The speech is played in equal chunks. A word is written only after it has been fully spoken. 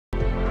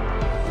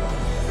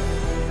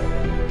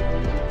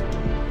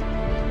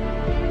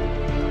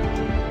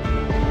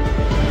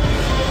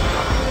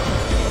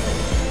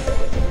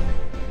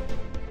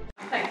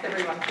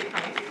everyone for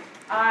coming.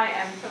 I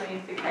am filling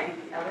in for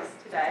Katie Ellis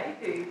today,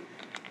 who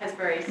has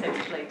very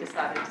essentially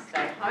decided to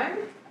stay home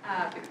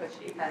because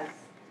she has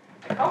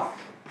a cough,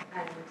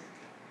 and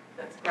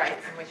that's great,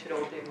 and we should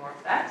all do more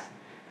of that.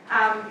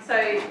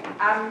 So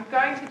I'm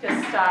going to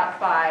just start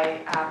by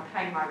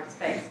paying my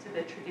respects to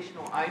the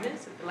traditional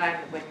owners of the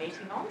land that we're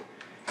meeting on,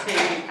 the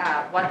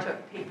Whadjuk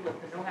people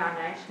of the Noongar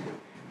Nation,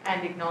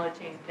 and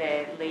acknowledging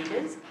their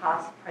leaders,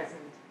 past,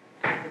 present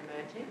and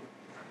emerging.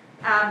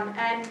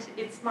 And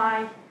it's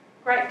my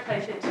great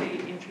pleasure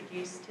to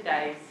introduce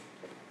today's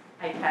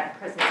ACAT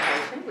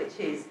presentation, which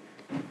is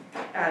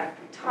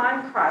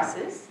Time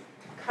Crisis,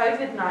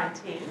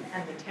 COVID-19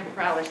 and the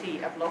Temporality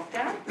of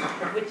Lockdown,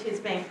 which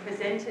is being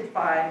presented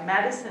by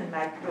Madison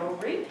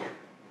Magladry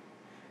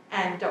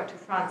and Dr.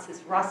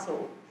 Frances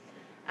Russell.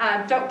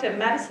 Dr.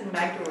 Madison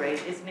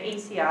Magladry is an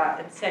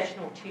ECR and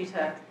sessional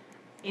tutor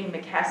in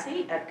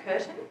Macassar at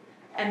Curtin,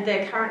 and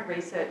their current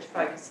research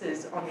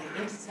focuses on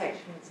the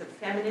intersections of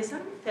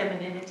feminism,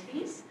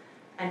 femininities,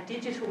 and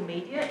digital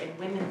media in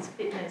women's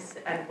fitness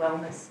and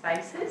wellness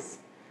spaces.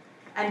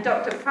 And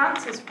Dr.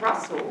 Frances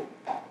Russell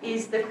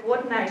is the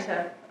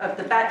coordinator of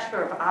the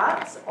Bachelor of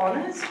Arts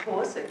Honours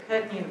course at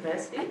Curtin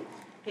University.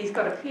 He's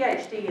got a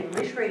PhD in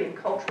Literary and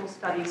Cultural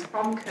Studies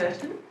from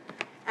Curtin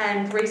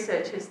and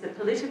researches the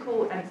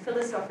political and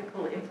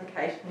philosophical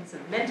implications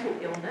of mental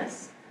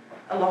illness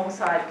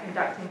alongside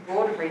conducting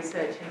broader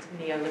research into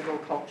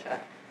neoliberal culture.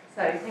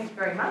 So thank you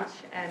very much,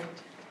 and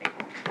thank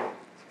you.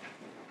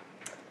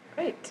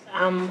 Great.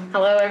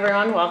 Hello,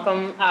 everyone.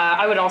 Welcome.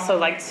 I would also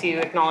like to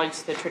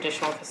acknowledge the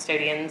traditional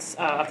custodians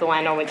of the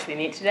land on which we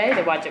meet today,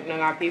 the Whadjuk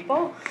Noongar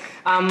people.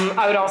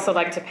 I would also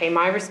like to pay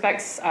my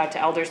respects to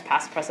elders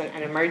past, present,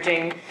 and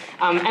emerging,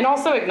 and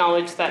also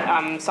acknowledge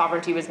that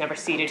sovereignty was never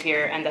ceded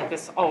here and that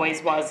this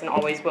always was and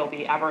always will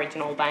be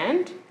Aboriginal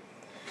land.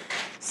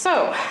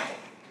 So,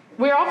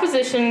 we're all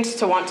positioned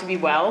to want to be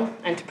well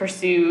and to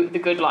pursue the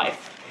good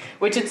life,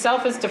 which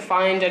itself is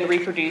defined and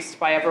reproduced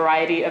by a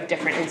variety of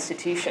different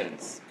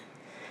institutions.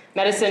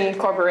 Medicine,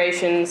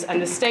 corporations,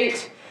 and the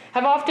state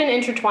have often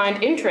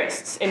intertwined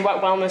interests in what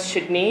wellness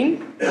should mean,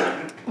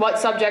 what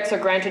subjects are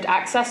granted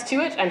access to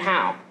it, and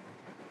how.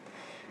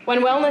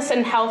 When wellness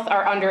and health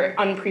are under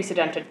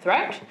unprecedented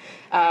threat,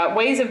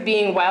 ways of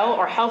being well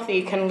or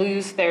healthy can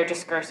lose their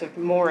discursive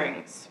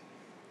moorings.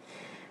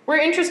 We're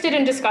interested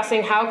in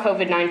discussing how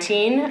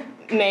COVID-19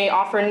 may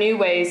offer new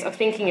ways of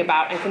thinking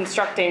about and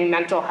constructing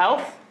mental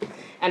health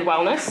and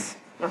wellness.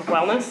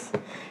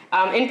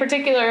 In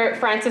particular,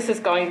 Frances is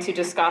going to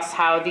discuss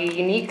how the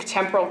unique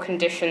temporal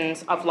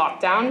conditions of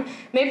lockdown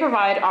may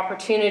provide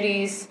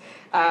opportunities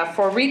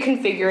for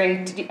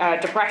reconfiguring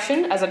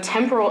depression as a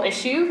temporal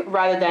issue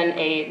rather than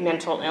a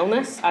mental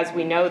illness as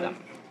we know them.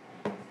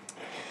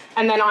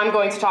 And then I'm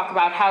going to talk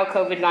about how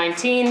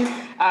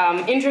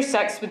COVID-19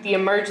 intersects with the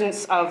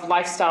emergence of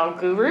lifestyle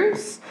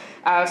gurus,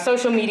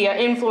 social media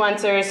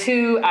influencers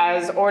who,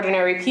 as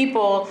ordinary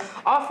people,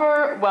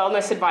 offer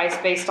wellness advice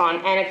based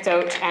on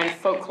anecdote and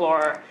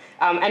folklore,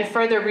 and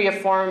further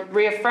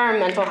reaffirm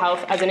mental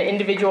health as an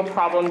individual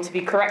problem to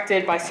be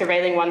corrected by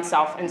surveilling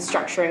oneself and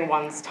structuring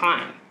one's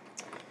time.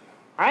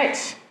 All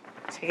right,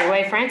 take it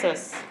away,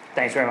 Frances.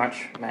 Thanks very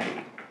much,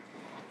 Maddie.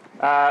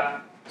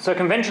 So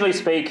conventionally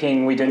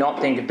speaking, we do not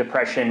think of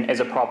depression as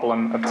a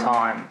problem of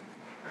time.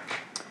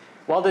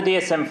 While the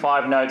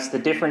DSM-5 notes the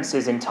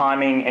differences in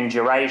timing and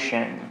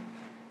duration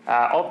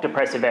of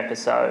depressive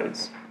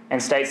episodes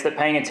and states that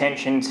paying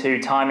attention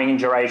to timing and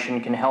duration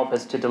can help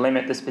us to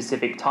delimit the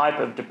specific type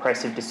of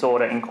depressive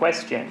disorder in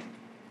question,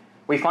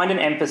 we find an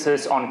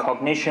emphasis on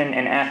cognition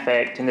and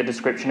affect in the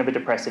description of a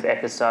depressive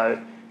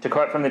episode. To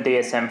quote from the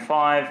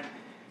DSM-5,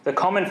 the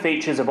common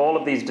features of all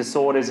of these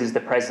disorders is the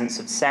presence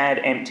of sad,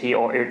 empty,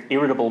 or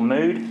irritable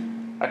mood,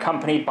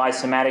 accompanied by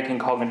somatic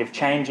and cognitive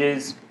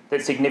changes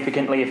that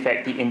significantly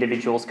affect the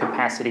individual's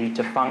capacity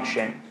to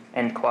function,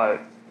 end quote.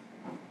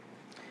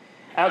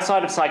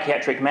 Outside of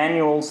psychiatric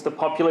manuals, the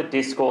popular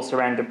discourse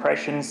around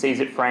depression sees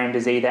it framed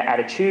as either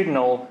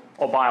attitudinal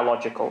or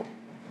biological.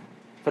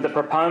 For the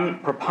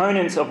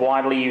proponents of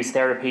widely used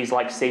therapies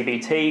like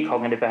CBT,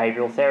 cognitive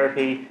behavioural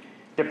therapy,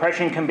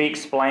 depression can be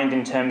explained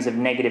in terms of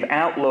negative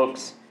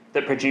outlooks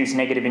that produce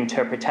negative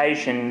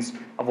interpretations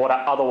of what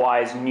are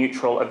otherwise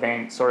neutral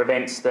events, or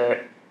events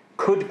that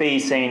could be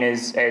seen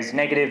as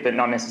negative but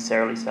not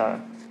necessarily so.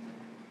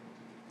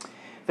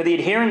 For the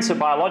adherents of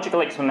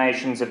biological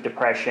explanations of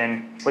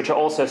depression, which are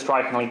also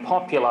strikingly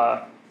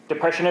popular,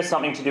 depression has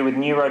something to do with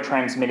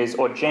neurotransmitters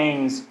or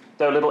genes,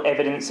 though little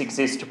evidence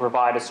exists to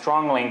provide a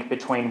strong link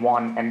between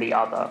one and the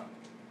other.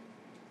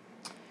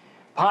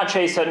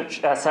 Partially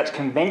such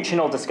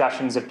conventional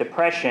discussions of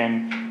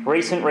depression,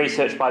 recent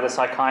research by the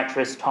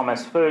psychiatrist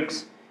Thomas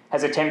Fuchs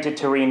has attempted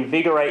to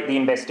reinvigorate the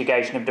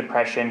investigation of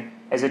depression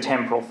as a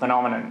temporal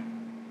phenomenon.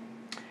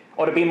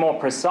 Or to be more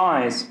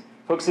precise,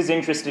 Fuchs is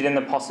interested in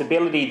the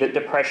possibility that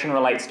depression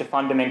relates to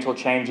fundamental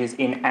changes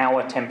in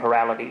our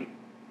temporality.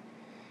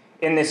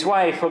 In this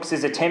way, Fuchs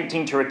is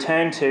attempting to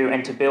return to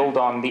and to build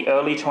on the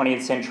early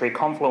 20th century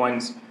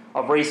confluence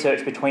of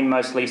research between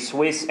mostly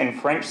Swiss and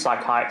French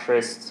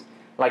psychiatrists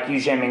like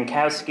Eugene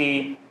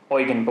Minkowski,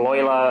 Eugen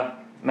Bleuler,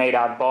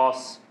 Medard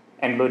Boss,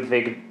 and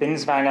Ludwig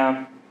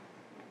Binswanger,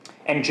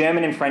 and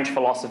German and French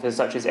philosophers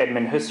such as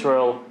Edmund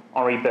Husserl,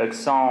 Henri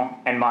Bergson,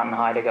 and Martin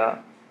Heidegger.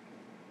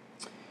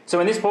 So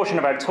in this portion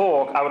of our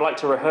talk, I would like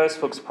to rehearse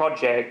Fuchs'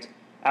 project,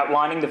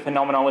 outlining the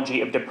phenomenology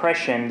of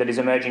depression that is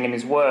emerging in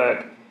his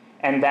work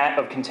and that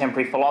of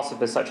contemporary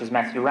philosophers such as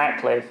Matthew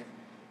Ratcliffe,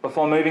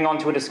 before moving on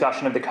to a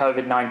discussion of the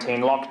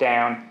COVID-19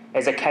 lockdown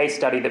as a case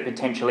study that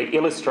potentially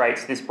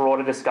illustrates this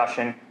broader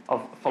discussion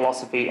of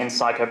philosophy and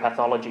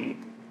psychopathology.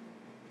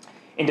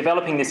 In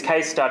developing this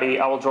case study,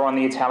 I will draw on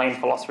the Italian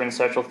philosopher and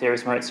social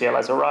theorist Maurizio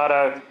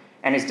Lazzarato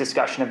and his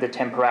discussion of the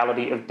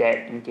temporality of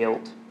debt and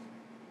guilt.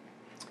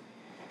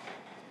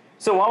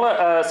 So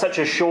while such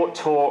a short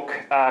talk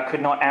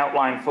could not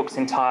outline Fuchs'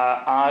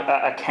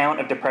 entire account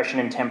of depression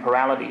and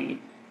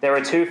temporality, there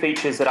are two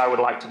features that I would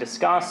like to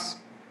discuss.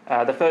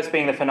 The first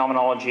being the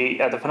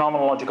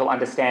phenomenological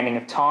understanding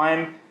of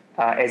time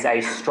as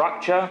a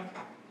structure,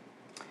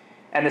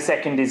 and the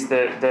second is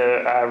the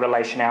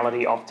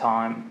relationality of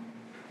time.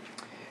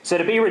 So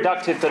to be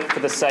reductive for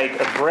the sake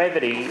of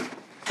brevity,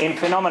 in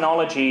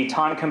phenomenology,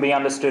 time can be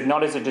understood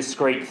not as a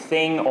discrete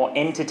thing or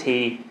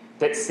entity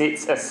that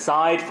sits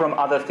aside from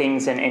other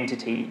things and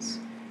entities,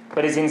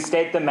 but is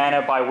instead the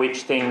manner by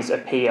which things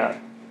appear.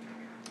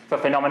 For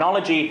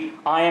phenomenology,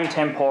 I am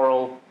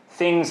temporal,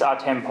 things are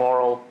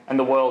temporal, and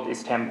the world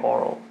is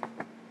temporal.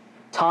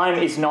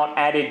 Time is not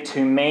added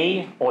to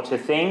me or to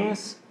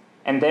things,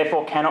 and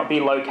therefore cannot be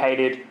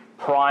located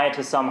prior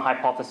to some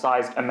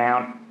hypothesized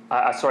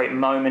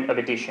moment of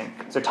addition.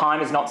 So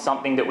time is not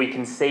something that we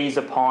can seize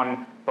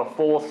upon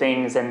before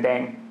things and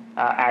then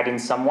add in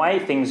some way.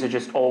 Things are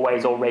just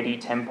always already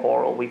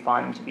temporal. We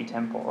find them to be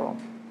temporal.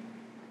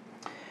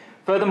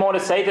 Furthermore, to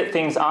say that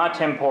things are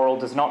temporal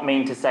does not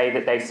mean to say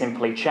that they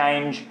simply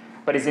change,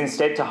 but is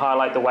instead to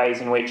highlight the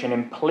ways in which an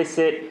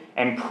implicit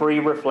and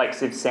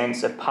pre-reflexive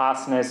sense of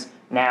pastness,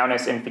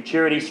 nowness, and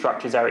futurity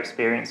structures our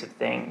experience of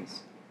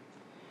things.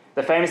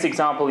 The famous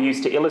example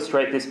used to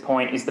illustrate this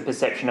point is the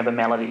perception of a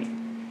melody.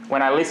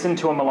 When I listen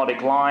to a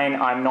melodic line,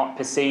 I'm not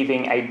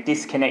perceiving a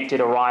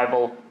disconnected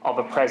arrival of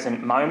a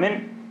present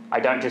moment. I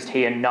don't just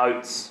hear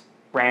notes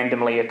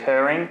randomly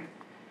occurring,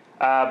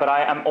 but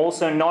I am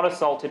also not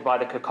assaulted by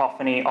the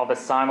cacophony of a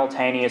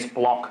simultaneous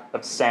block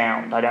of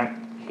sound. I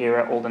don't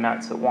hear all the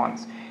notes at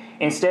once.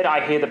 Instead,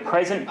 I hear the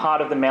present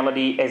part of the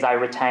melody as I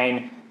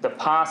retain the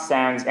past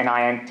sounds and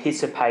I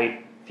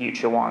anticipate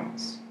future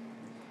ones.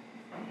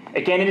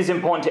 Again, it is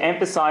important to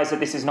emphasize that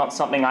this is not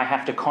something I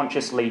have to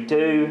consciously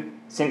do,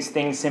 since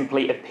things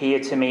simply appear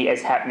to me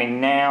as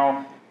happening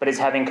now, but as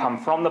having come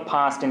from the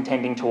past and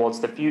tending towards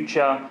the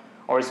future,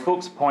 or as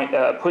Fuchs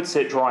puts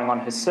it, drawing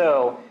on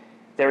Husserl,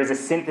 there is a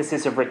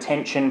synthesis of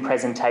retention,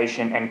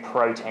 presentation, and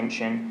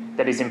protension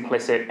that is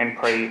implicit and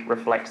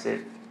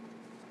pre-reflexive.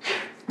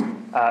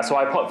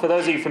 For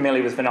those of you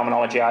familiar with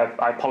phenomenology,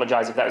 I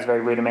apologise if that was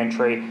very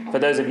rudimentary. For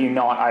those of you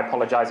not, I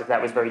apologise if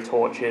that was very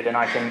tortured, and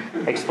I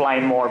can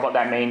explain more of what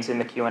that means in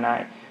the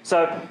Q&A.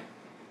 So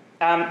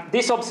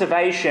this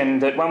observation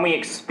that when we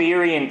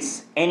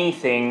experience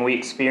anything, we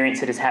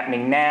experience it as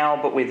happening now,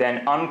 but with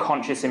an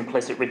unconscious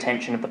implicit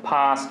retention of the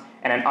past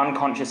and an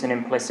unconscious and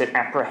implicit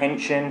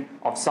apprehension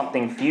of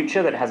something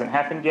future that hasn't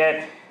happened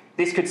yet,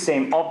 this could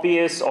seem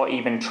obvious or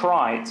even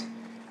trite,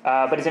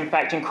 but is in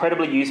fact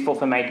incredibly useful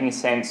for making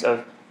sense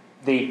of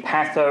the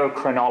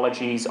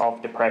pathochronologies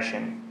of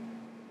depression.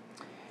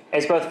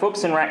 As both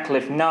Fuchs and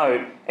Ratcliffe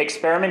note,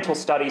 experimental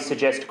studies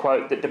suggest,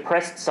 quote, that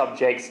depressed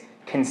subjects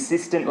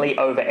consistently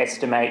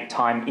overestimate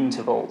time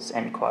intervals,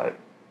 end quote.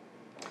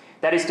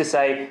 That is to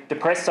say,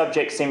 depressed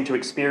subjects seem to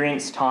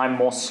experience time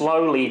more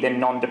slowly than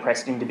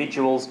non-depressed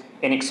individuals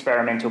in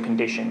experimental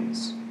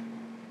conditions.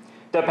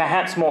 Though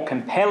perhaps more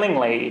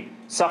compellingly,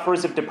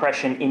 sufferers of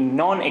depression in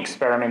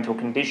non-experimental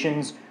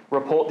conditions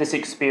report this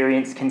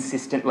experience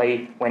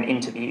consistently when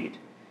interviewed.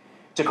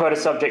 To quote a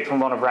subject from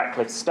one of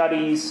Ratcliffe's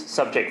studies,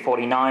 subject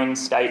 49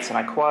 states, and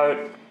I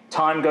quote,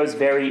 "Time goes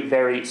very,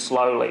 very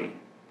slowly.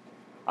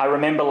 I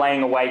remember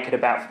laying awake at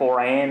about 4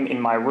 a.m. in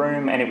my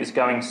room and it was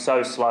going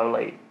so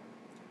slowly.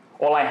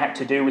 All I had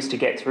to do was to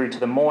get through to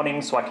the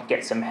morning so I could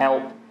get some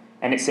help,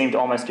 and it seemed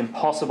almost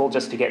impossible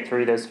just to get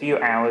through those few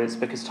hours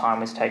because time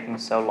was taking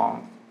so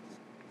long."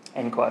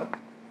 End quote.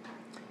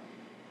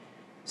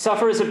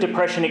 Sufferers of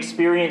depression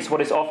experience what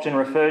is often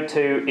referred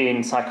to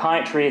in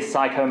psychiatry as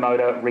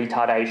psychomotor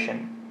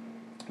retardation,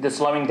 the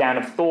slowing down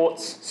of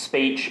thoughts,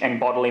 speech, and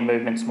bodily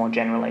movements more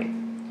generally.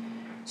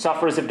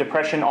 Sufferers of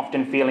depression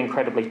often feel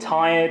incredibly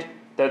tired,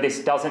 though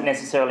this doesn't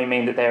necessarily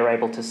mean that they are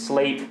able to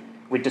sleep,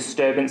 with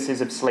disturbances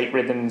of sleep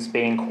rhythms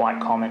being quite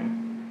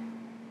common.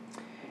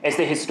 As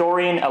the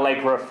historian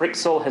Allegra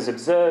Frixell has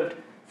observed,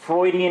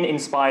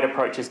 Freudian-inspired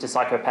approaches to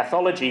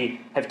psychopathology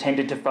have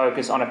tended to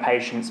focus on a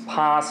patient's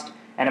past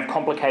and of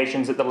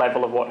complications at the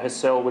level of what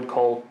Husserl would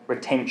call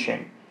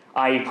retention,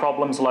 i.e.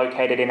 problems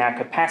located in our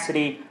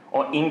capacity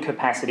or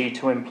incapacity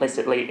to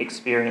implicitly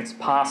experience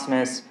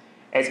pastness,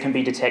 as can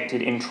be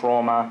detected in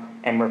trauma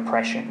and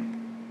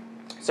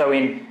repression. So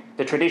in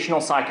The traditional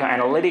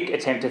psychoanalytic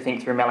attempt to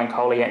think through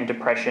melancholia and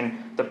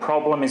depression, the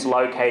problem is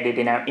located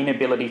in our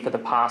inability for the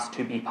past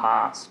to be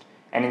past,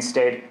 and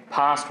instead, the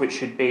past which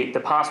should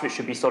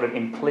be sort of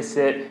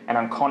implicit and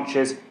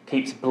unconscious,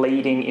 keeps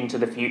bleeding into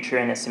the future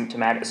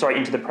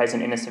into the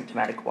present in a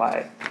symptomatic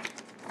way.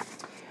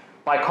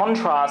 By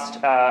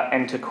contrast,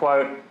 and to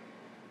quote,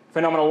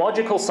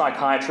 phenomenological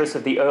psychiatrists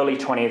of the early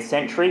 20th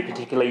century,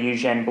 particularly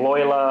Eugen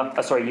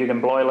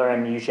Bleuler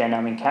and Eugene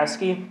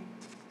Minkowski,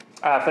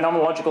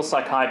 phenomenological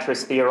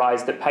psychiatrists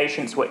theorised that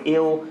patients were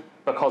ill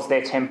because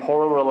their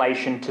temporal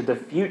relation to the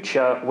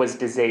future was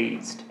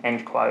diseased,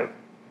 end quote.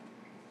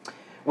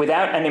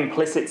 Without an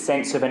implicit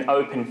sense of an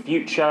open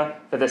future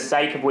for the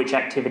sake of which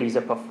activities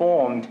are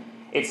performed,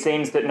 it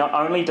seems that not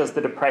only does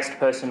the depressed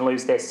person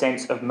lose their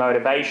sense of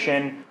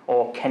motivation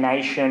or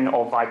kination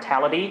or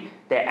vitality,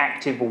 their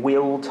active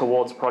will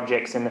towards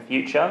projects in the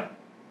future,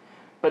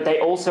 but they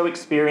also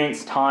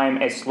experience time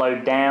as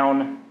slowed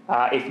down,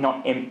 if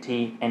not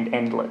empty and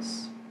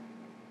endless.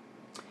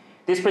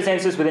 This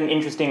presents us with an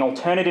interesting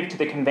alternative to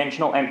the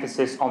conventional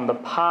emphasis on the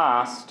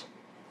past,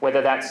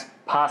 whether that's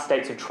past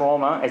states of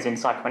trauma, as in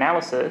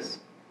psychoanalysis,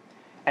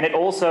 and it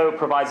also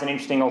provides an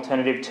interesting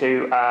alternative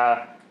to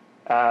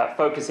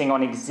focusing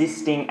on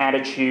existing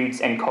attitudes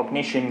and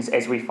cognitions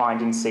as we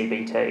find in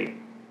CBT.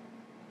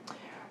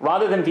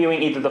 Rather than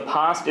viewing either the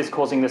past as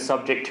causing the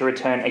subject to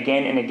return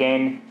again and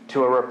again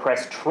to a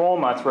repressed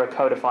trauma through a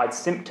codified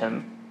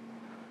symptom,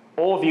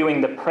 or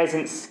viewing the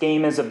present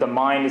schemas of the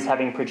mind as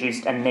having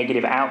produced a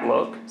negative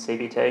outlook,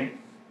 CBT,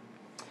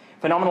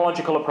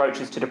 phenomenological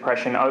approaches to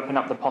depression open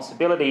up the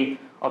possibility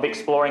of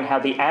exploring how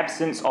the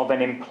absence of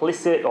an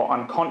implicit or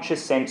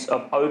unconscious sense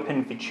of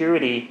open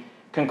futurity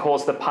can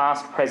cause the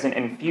past, present,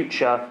 and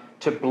future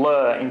to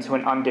blur into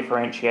an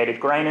undifferentiated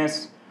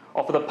greyness,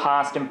 or for the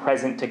past and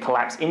present to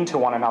collapse into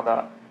one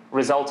another,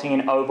 resulting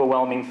in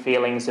overwhelming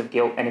feelings of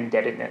guilt and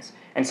indebtedness.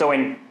 And so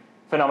in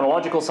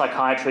phenomenological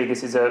psychiatry,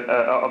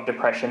 of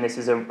depression, this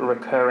is a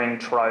recurring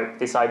trope,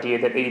 this idea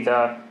that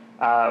either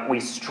we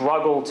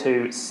struggle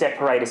to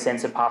separate a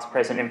sense of past,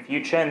 present, and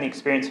future in the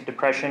experience of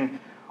depression,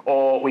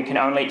 or we can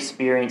only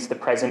experience the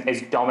present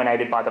as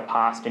dominated by the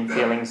past in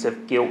feelings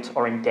of guilt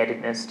or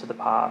indebtedness to the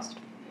past.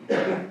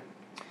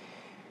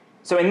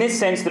 So in this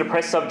sense, the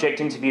depressed subject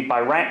interviewed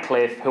by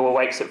Ratcliffe, who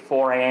awakes at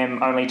 4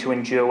 a.m. only to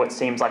endure what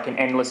seems like an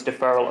endless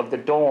deferral of the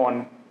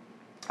dawn,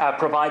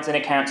 provides an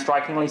account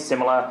strikingly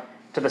similar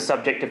to the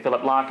subject of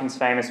Philip Larkin's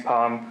famous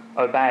poem,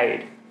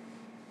 Obeyed.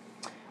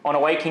 On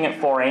awaking at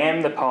 4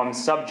 a.m, the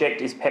poem's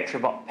subject is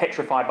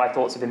petrified by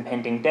thoughts of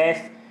impending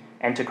death,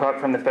 and to quote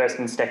from the first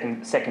and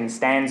second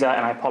stanza,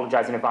 and I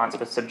apologise in advance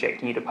for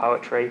subjecting you to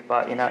poetry,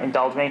 but,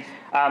 indulge me.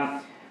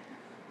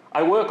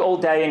 I work all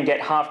day and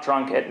get half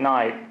drunk at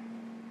night.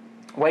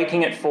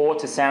 Waking at 4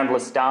 to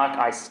soundless dark,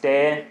 I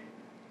stare.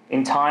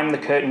 In time, the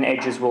curtain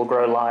edges will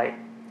grow light.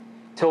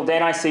 Till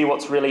then, I see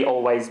what's really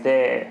always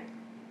there.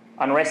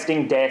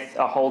 Unresting death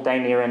a whole day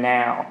nearer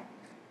now,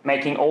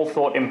 making all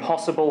thought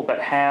impossible, but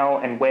how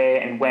and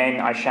where and when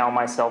I shall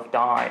myself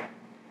die.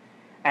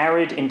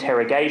 Arid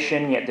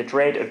interrogation, yet the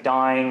dread of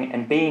dying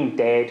and being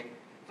dead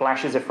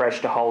flashes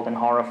afresh to hold and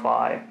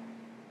horrify.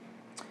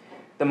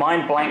 The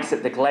mind blanks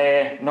at the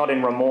glare, not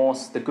in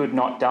remorse, the good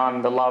not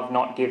done, the love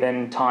not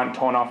given, time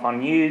torn off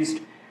unused,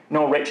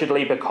 nor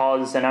wretchedly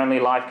because and only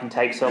life can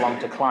take so long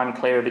to climb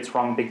clear of its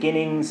wrong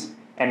beginnings,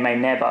 and may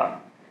never,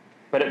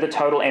 but at the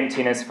total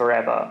emptiness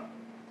forever.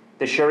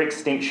 The sure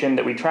extinction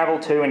that we travel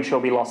to and shall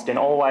be lost in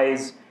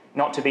always,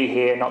 not to be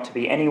here, not to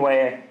be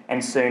anywhere,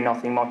 and soon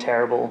nothing more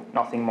terrible,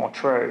 nothing more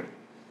true.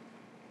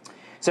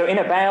 So in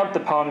Avowed, the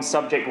poem's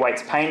subject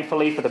waits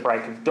painfully for the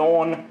break of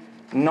dawn,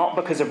 not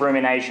because of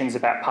ruminations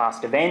about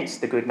past events,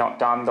 the good not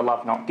done, the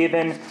love not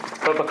given,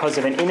 but because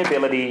of an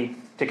inability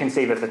to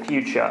conceive of the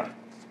future.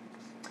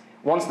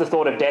 Once the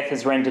thought of death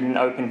has rendered an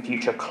open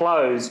future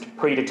closed,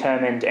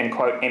 predetermined, and,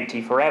 quote,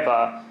 empty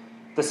forever,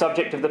 the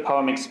subject of the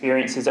poem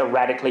experiences a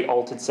radically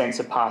altered sense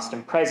of past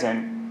and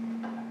present.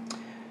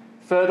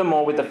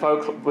 Furthermore, with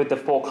the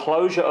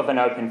foreclosure of an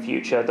open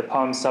future, the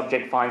poem's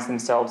subject finds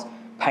themselves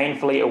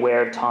painfully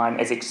aware of time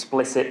as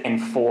explicit and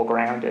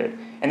foregrounded.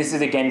 And this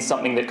is, again,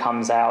 something that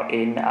comes out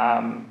in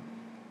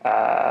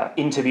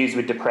interviews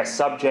with depressed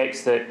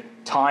subjects, that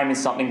time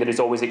is something that is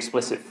always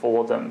explicit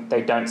for them.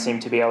 They don't seem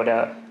to be able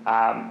to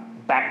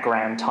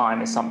background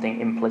time as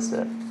something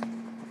implicit.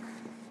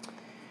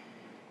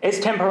 As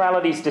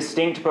temporality's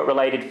distinct but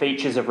related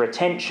features of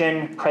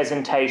retention,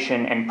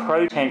 presentation, and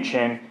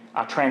protension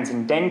are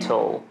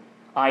transcendental,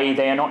 i.e.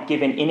 they are not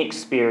given in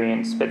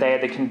experience, but they are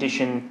the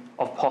condition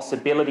of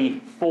possibility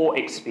for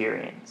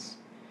experience.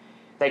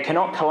 They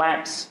cannot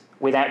collapse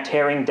without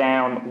tearing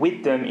down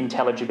with them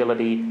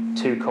intelligibility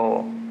to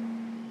core.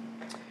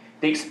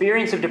 The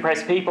experience of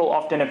depressed people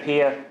often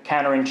appear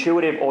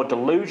counterintuitive or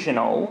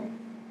delusional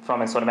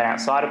from a sort of an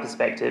outsider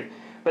perspective,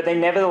 but they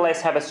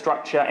nevertheless have a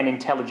structure and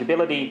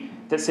intelligibility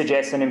that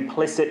suggests an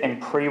implicit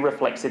and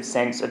pre-reflexive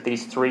sense of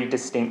these three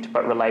distinct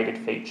but related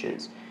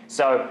features.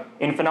 So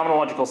in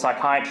phenomenological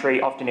psychiatry,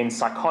 often in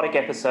psychotic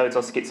episodes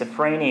or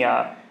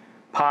schizophrenia,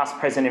 past,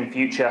 present and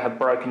future have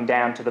broken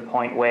down to the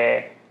point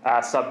where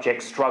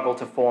subjects struggle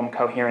to form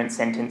coherent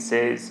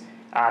sentences,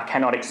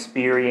 cannot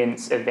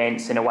experience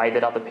events in a way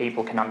that other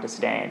people can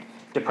understand.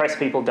 Depressed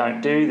people don't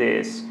do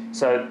this,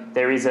 so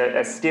there is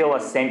still a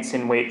sense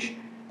in which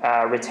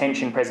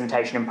retention,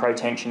 presentation and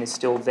protension is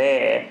still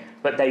there,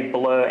 but they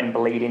blur and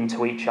bleed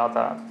into each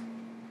other.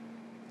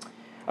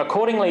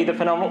 Accordingly, the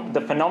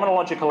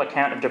phenomenological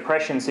account of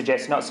depression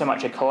suggests not so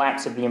much a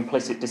collapse of the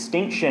implicit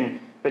distinction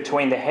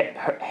between the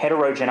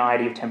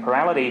heterogeneity of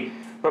temporality,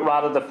 but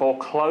rather the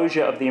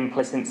foreclosure of the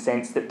implicit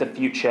sense that the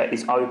future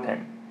is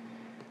open.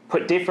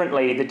 Put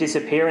differently, the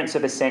disappearance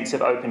of a sense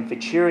of open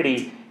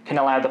futurity can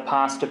allow the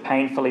past to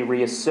painfully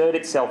reassert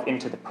itself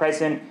into the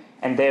present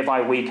and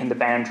thereby weaken the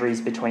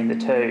boundaries between the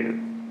two.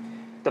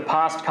 The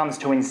past comes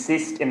to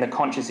insist in the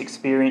conscious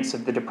experience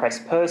of the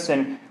depressed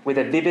person with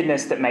a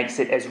vividness that makes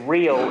it as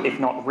real, if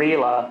not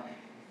realer,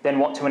 than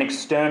what to an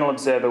external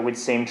observer would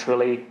seem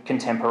truly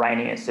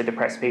contemporaneous. So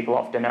depressed people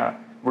often are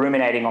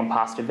ruminating on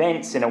past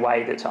events in a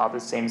way that to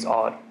others seems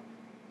odd.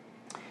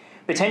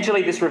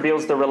 Potentially, this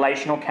reveals the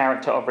relational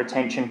character of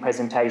retention,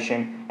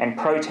 presentation, and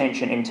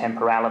protension in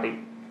temporality.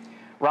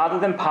 Rather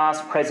than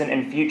past, present,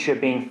 and future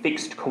being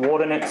fixed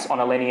coordinates on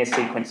a linear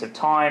sequence of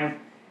time,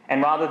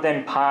 and rather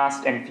than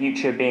past and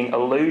future being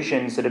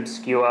illusions that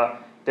obscure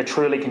the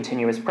truly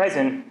continuous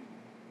present,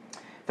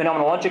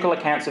 phenomenological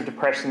accounts of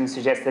depression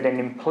suggest that an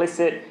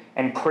implicit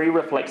and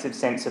pre-reflexive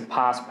sense of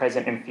past,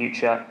 present, and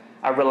future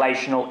are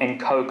relational and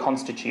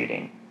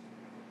co-constituting.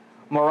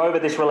 Moreover,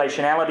 this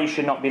relationality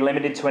should not be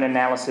limited to an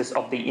analysis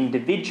of the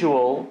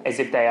individual as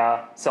if they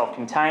are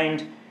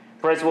self-contained,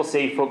 for as we'll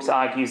see, Fuchs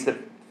argues that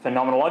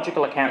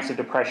phenomenological accounts of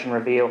depression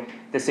reveal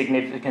the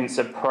significance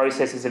of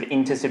processes of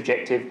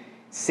intersubjective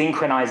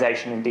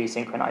synchronization and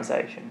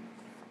desynchronization.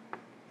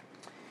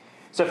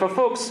 So for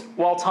Fuchs,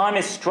 while time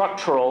is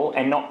structural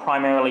and not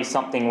primarily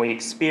something we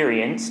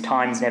experience,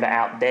 time's never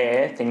out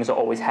there, things are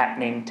always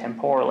happening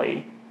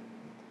temporally,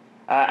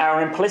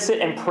 our implicit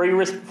and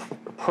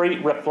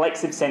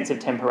pre-reflexive sense of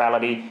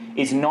temporality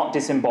is not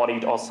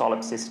disembodied or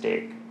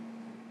solipsistic.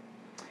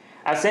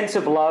 Our sense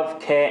of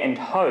love, care and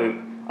hope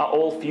are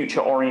all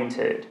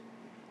future-oriented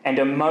and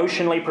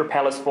emotionally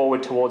propel us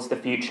forward towards the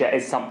future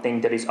as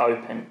something that is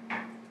open.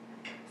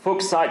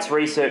 Fuchs cites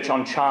research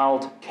on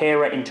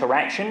child-carer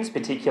interactions,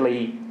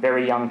 particularly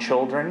very young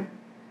children,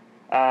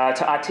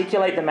 to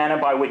articulate the manner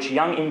by which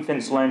young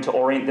infants learn to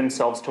orient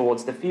themselves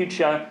towards the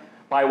future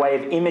by way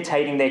of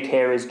imitating their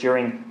carers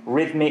during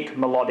rhythmic,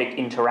 melodic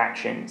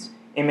interactions,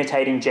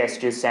 imitating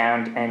gestures,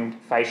 sound, and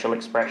facial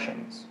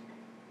expressions.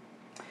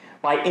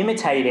 By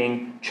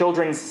imitating,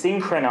 children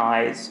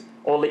synchronize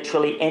or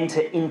literally enter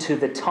into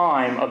the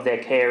time of their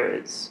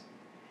carers.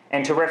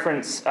 And to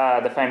reference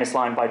the famous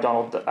line by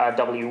Donald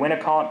W.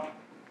 Winnicott,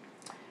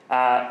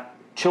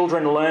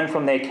 children learn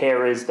from their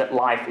carers that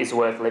life is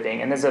worth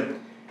living. And there's a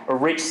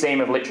rich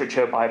seam of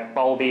literature by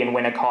Bowlby and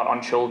Winnicott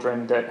on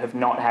children that have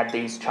not had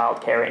these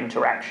child-carer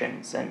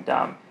interactions, and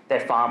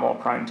they're far more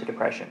prone to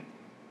depression.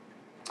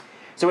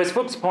 So as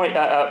Fuchs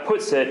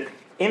puts it,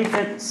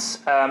 infants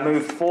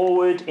move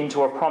forward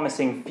into a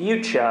promising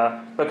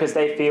future because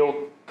they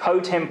feel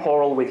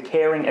co-temporal with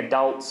caring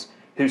adults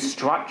who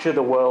structure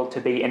the world to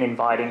be an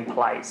inviting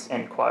place,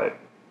 end quote.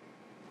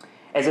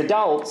 As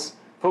adults,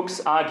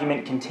 Fuchs'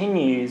 argument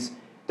continues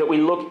that we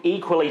look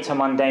equally to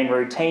mundane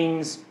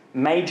routines,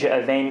 major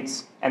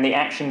events, and the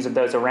actions of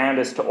those around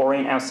us to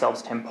orient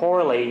ourselves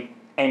temporally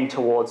and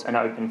towards an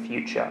open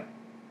future.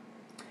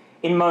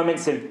 In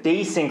moments of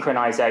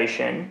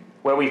desynchronization,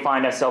 where we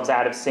find ourselves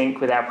out of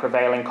sync with our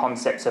prevailing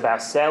concepts of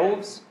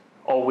ourselves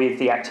or with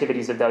the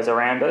activities of those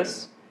around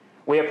us,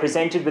 we are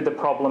presented with the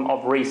problem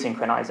of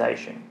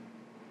resynchronization.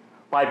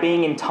 By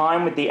being in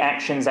time with the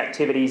actions,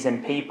 activities,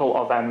 and people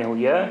of our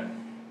milieu,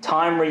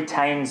 time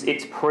retains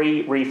its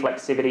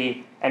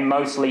pre-reflexivity and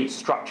mostly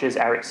structures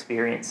our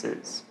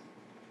experiences.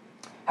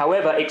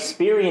 However,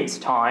 experience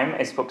time,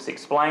 as Fuchs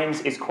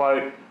explains, is,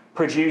 quote,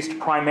 produced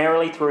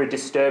primarily through a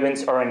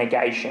disturbance or a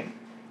negation,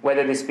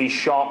 whether this be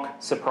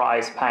shock,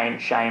 surprise, pain,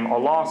 shame, or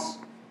loss,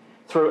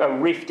 through a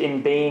rift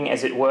in being,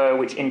 as it were,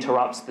 which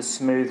interrupts the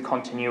smooth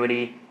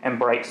continuity and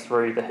breaks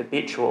through the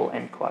habitual,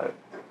 end quote.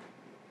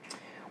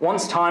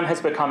 Once time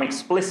has become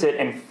explicit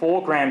and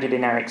foregrounded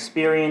in our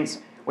experience,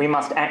 we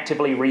must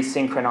actively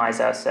resynchronize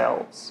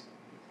ourselves.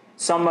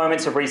 Some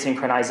moments of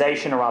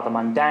resynchronization are rather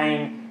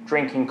mundane,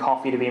 drinking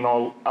coffee to be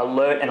more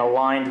alert and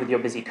aligned with your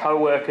busy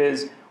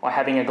co-workers, or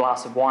having a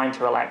glass of wine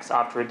to relax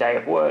after a day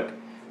of work,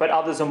 but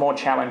others are more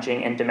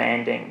challenging and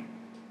demanding.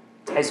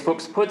 As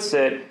Fuchs puts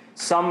it,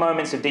 some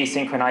moments of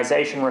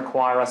desynchronization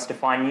require us to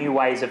find new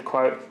ways of,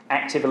 quote,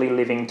 actively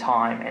living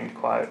time, end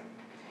quote,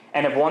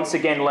 and of once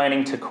again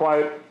learning to,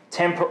 quote,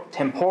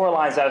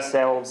 temporalize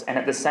ourselves and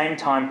at the same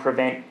time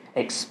prevent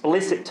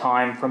explicit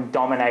time from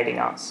dominating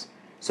us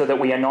so that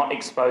we are not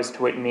exposed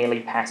to it merely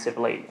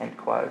passively, end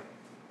quote.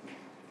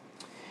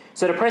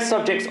 So depressed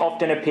subjects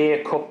often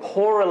appear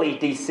corporally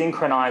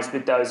desynchronized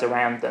with those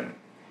around them.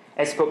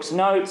 As Fuchs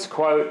notes,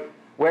 quote,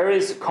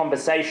 Whereas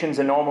conversations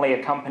are normally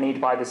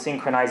accompanied by the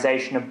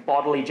synchronization of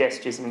bodily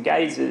gestures and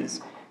gazes,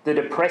 the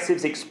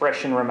depressive's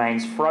expression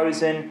remains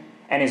frozen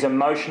and his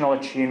emotional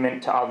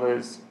attunement to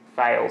others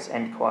fails,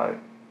 end quote.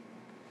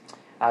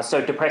 So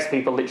depressed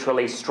people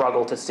literally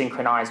struggle to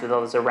synchronize with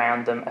others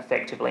around them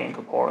effectively and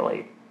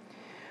corporally.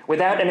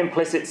 Without an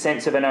implicit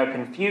sense of an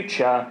open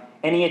future,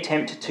 any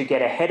attempt to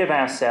get ahead of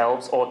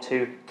ourselves or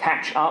to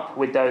catch up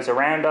with those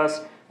around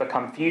us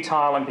become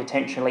futile and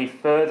potentially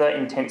further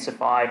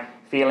intensify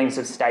feelings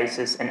of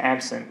stasis and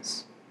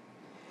absence.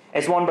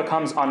 As one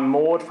becomes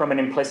unmoored from an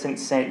implicit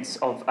sense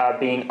of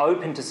being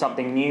open to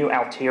something new,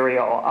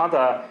 ulterior or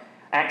other,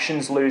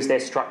 actions lose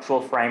their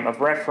structural frame of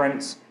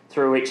reference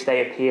through which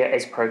they appear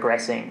as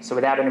progressing. So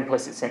without an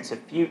implicit sense of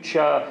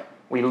future,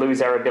 we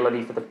lose our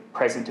ability for the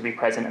present to be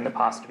present and the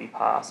past to be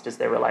past as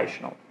they're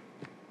relational.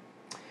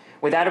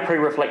 Without a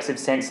pre-reflexive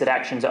sense that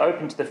actions are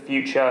open to the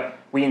future,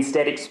 we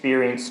instead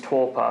experience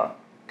torpor,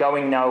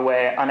 going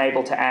nowhere,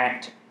 unable to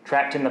act,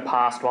 trapped in the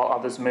past while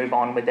others move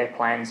on with their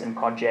plans and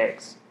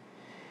projects.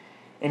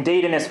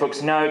 Indeed, in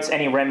Fuchs notes,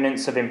 any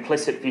remnants of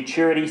implicit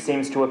futurity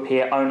seems to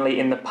appear only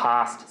in the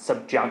past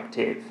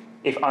subjunctive.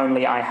 If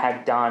only I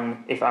had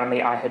done, if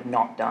only I had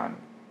not done.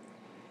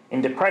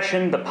 In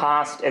depression, the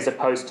past, as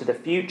opposed to the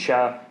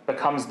future,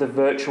 becomes the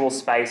virtual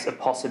space of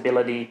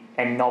possibility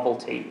and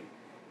novelty.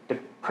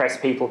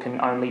 Depressed people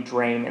can only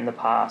dream in the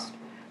past.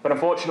 But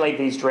unfortunately,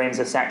 these dreams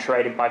are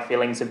saturated by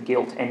feelings of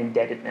guilt and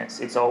indebtedness.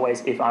 It's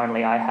always, if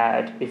only I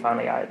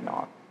had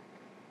not.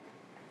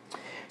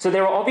 So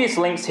there are obvious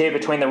links here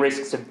between the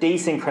risks of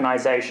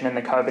desynchronization and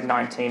the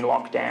COVID-19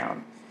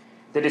 lockdown.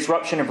 The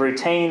disruption of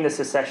routine, the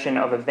cessation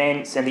of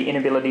events, and the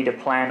inability to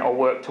plan or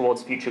work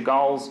towards future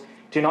goals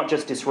do not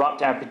just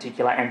disrupt our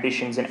particular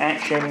ambitions and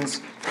actions,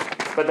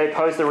 but they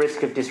pose the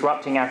risk of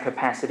disrupting our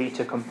capacity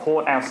to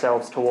comport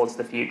ourselves towards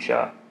the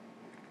future.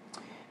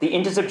 The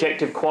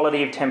intersubjective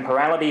quality of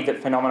temporality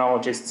that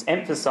phenomenologists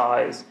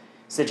emphasise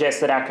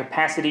suggests that our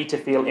capacity to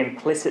feel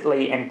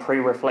implicitly and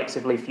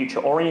pre-reflexively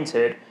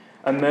future-oriented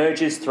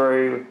emerges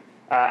through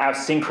our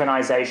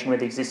synchronisation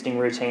with existing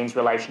routines,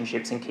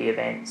 relationships and key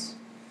events.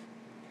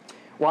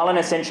 While an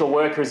essential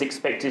worker is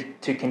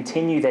expected to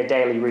continue their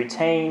daily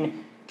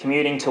routine,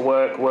 commuting to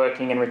work,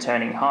 working and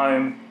returning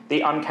home,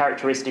 the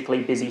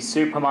uncharacteristically busy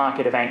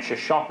supermarket of anxious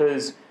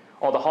shoppers,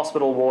 or the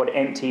hospital ward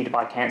emptied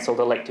by cancelled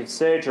elective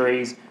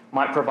surgeries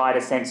might provide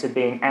a sense of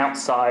being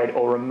outside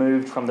or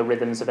removed from the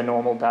rhythms of a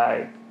normal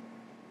day.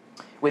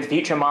 With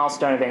future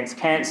milestone events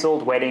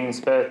cancelled,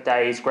 weddings,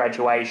 birthdays,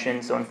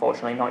 graduations, so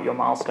unfortunately not your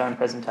milestone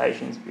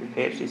presentations if you're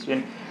a PhD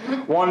student,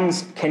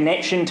 one's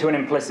connection to an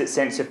implicit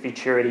sense of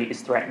futurity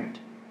is threatened.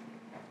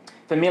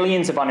 For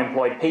millions of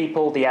unemployed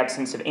people, the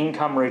absence of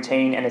income,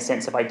 routine, and a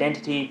sense of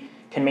identity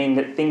can mean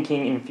that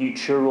thinking in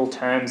futural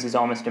terms is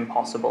almost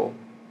impossible.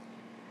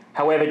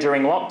 However,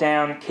 during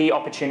lockdown, key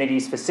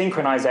opportunities for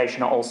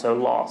synchronisation are also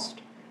lost,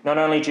 not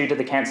only due to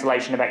the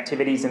cancellation of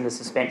activities and the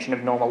suspension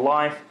of normal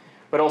life,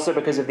 but also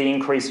because of the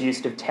increased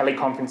use of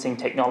teleconferencing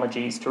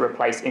technologies to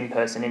replace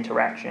in-person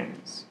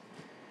interactions.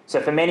 So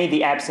for many,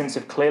 the absence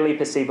of clearly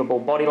perceivable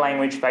body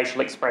language,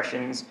 facial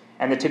expressions,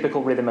 and the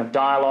typical rhythm of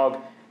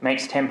dialogue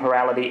makes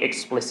temporality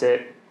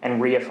explicit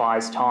and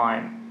reifies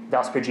time,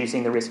 thus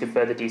producing the risk of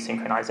further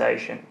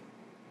desynchronisation.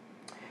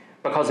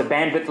 Because of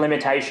bandwidth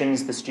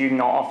limitations, the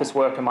student or office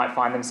worker might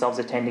find themselves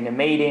attending a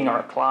meeting or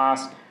a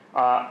class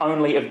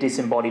only of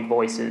disembodied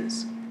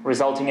voices,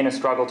 resulting in a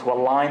struggle to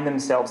align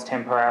themselves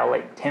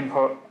temporally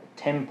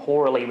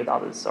with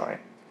others.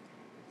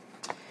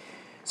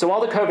 So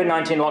while the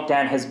COVID-19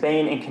 lockdown has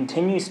been and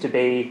continues to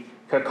be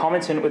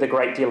concomitant with a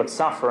great deal of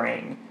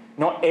suffering,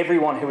 not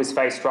everyone who has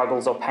faced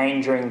struggles or pain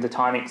during the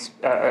time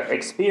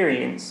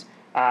experience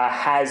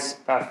has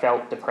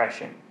felt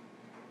depression.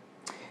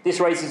 This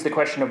raises the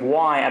question of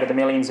why, out of the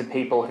millions of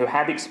people who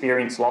have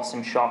experienced loss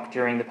and shock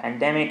during the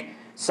pandemic,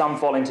 some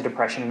fall into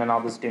depression and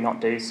others do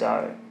not do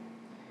so.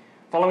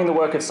 Following the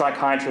work of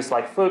psychiatrists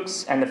like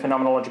Fuchs and the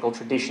phenomenological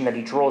tradition that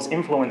he draws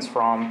influence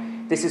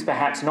from, this is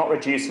perhaps not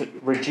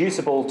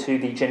reducible to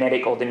the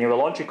genetic or the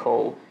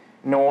neurological,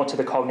 nor to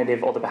the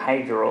cognitive or the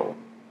behavioural.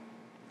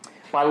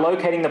 By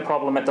locating the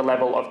problem at the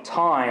level of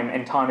time,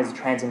 and time as a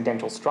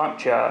transcendental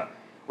structure,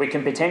 we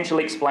can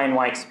potentially explain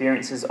why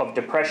experiences of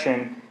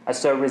depression are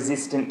so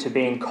resistant to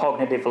being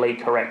cognitively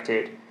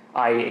corrected,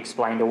 i.e.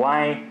 explained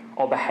away,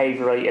 or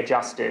behaviourally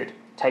adjusted,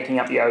 taking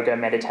up yoga,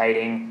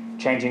 meditating,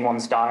 changing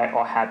one's diet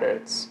or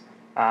habits.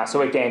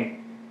 So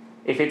again,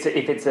 if it's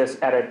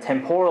at a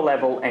temporal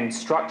level and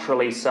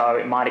structurally so,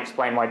 it might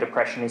explain why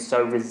depression is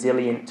so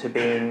resilient to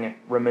being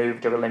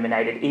removed or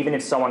eliminated, even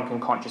if someone can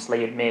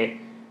consciously admit,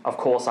 of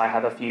course I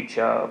have a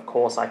future, of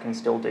course I can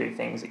still do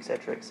things,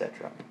 etc.,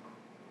 etc.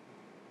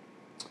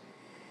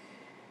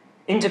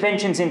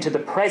 Interventions into the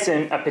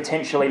present are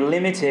potentially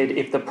limited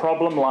if the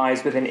problem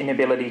lies with an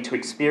inability to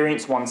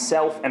experience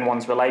oneself and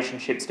one's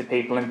relationships to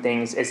people and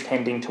things as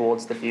tending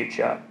towards the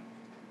future.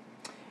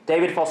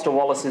 David Foster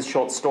Wallace's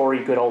short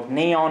story, Good Old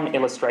Neon,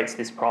 illustrates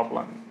this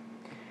problem.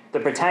 The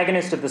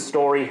protagonist of the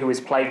story, who is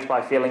plagued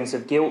by feelings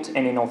of guilt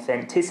and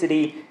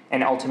inauthenticity,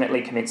 and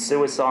ultimately commits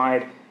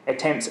suicide,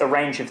 attempts a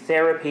range of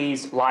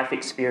therapies, life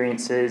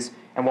experiences,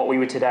 and what we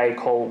would today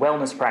call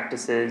wellness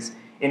practices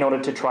in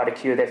order to try to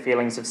cure their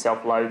feelings of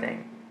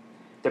self-loathing.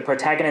 The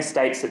protagonist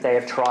states that they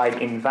have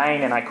tried in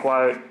vain, and I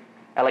quote,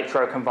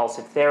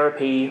 electroconvulsive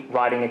therapy,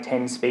 riding a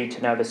 10-speed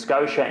to Nova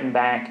Scotia and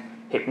back,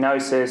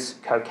 hypnosis,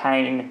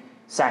 cocaine,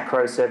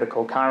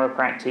 sacrocervical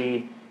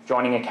chiropractic,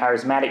 joining a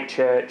charismatic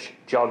church,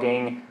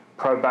 jogging,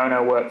 pro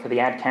bono work for the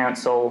Ad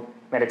Council,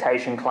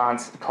 meditation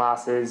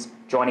classes,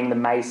 joining the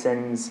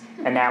Masons,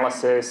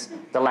 analysis,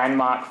 the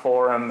Landmark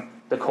Forum,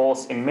 the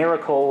course in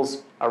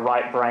miracles, a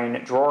right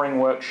brain drawing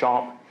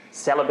workshop,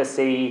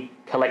 celibacy,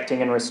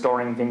 collecting and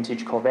restoring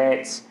vintage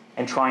Corvettes,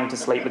 and trying to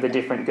sleep with a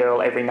different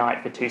girl every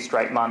night for 2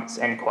 straight months,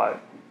 end quote.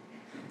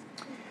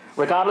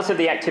 Regardless of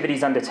the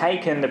activities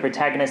undertaken, the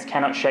protagonist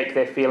cannot shake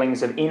their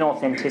feelings of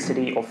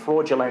inauthenticity or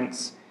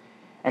fraudulence,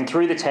 and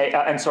though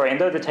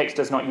the text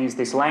does not use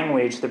this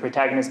language, the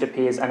protagonist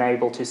appears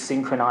unable to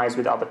synchronize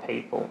with other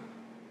people.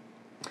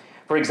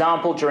 For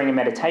example, during a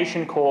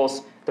meditation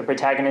course, the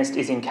protagonist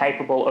is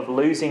incapable of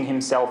losing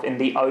himself in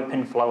the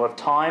open flow of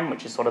time,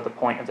 which is sort of the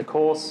point of the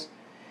course,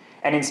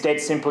 and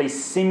instead simply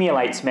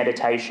simulates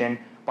meditation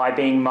by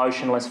being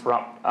motionless for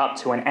up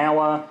to an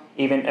hour,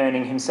 even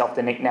earning himself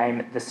the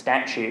nickname the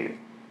statue,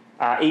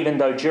 even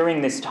though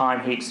during this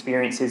time he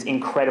experiences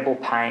incredible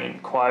pain.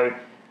 Quote,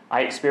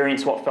 I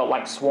experienced what felt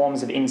like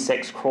swarms of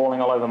insects crawling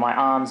all over my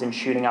arms and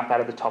shooting up out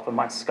of the top of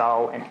my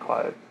skull, end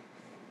quote.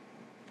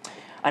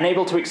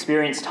 Unable to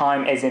experience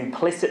time as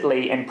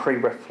implicitly and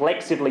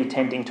pre-reflexively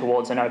tending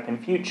towards an open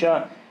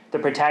future, the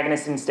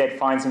protagonist instead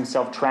finds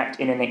himself trapped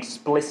in an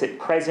explicit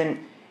present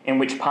in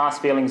which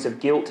past feelings of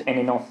guilt and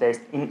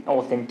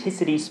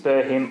inauthenticity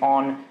spur him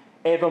on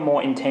ever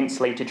more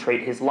intensely to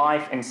treat his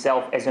life and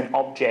self as an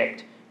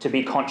object to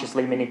be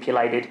consciously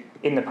manipulated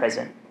in the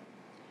present.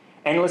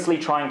 Endlessly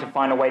trying to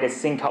find a way to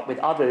sync up with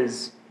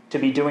others, to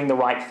be doing the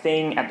right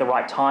thing at the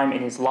right time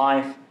in his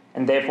life,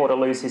 and therefore to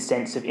lose his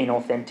sense of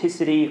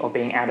inauthenticity or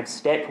being out of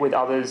step with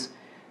others,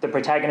 the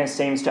protagonist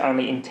seems to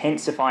only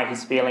intensify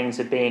his feelings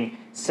of being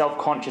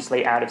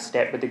self-consciously out of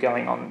step with the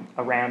going on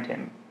around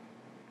him.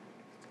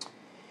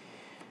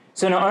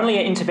 So not only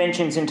are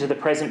interventions into the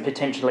present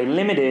potentially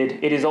limited,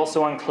 it is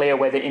also unclear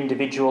whether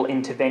individual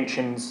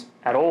interventions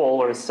at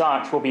all, or as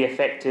such, will be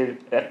effective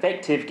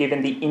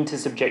given the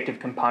intersubjective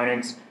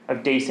components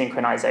of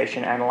desynchronization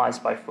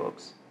analysed by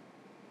Fuchs.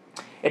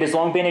 It has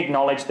long been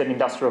acknowledged that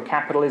industrial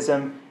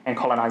capitalism and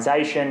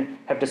colonisation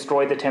have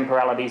destroyed the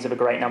temporalities of a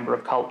great number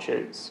of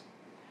cultures.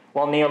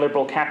 While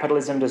neoliberal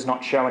capitalism does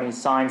not show any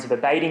signs of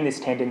abating this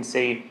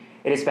tendency,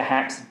 it is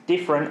perhaps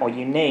different or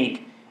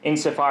unique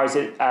insofar as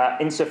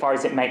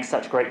it makes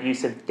such great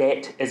use of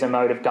debt as a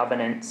mode of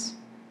governance.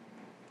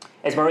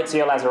 As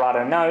Maurizio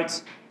Lazzarato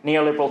notes,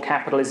 neoliberal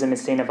capitalism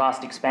has seen a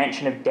vast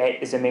expansion of debt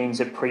as a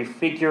means of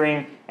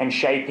prefiguring and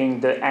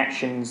shaping the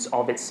actions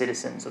of its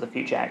citizens, or the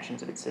future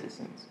actions of its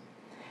citizens.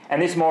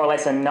 And this more or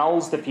less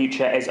annuls the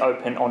future as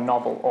open or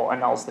novel, or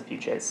annuls the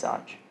future as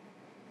such.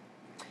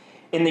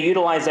 In the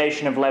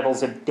utilisation of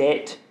levels of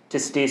debt to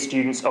steer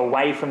students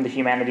away from the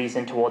humanities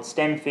and towards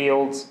STEM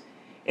fields,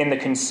 in the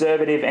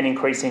conservative and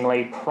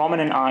increasingly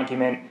prominent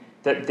argument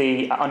that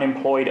the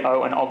unemployed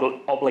owe an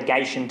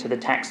obligation to the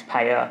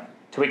taxpayer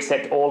to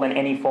accept all and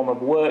any form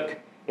of work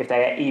if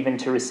they are even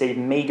to receive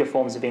meagre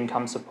forms of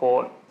income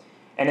support,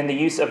 and in the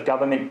use of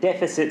government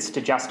deficits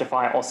to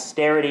justify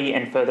austerity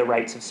and further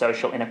rates of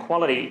social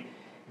inequality,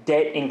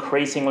 debt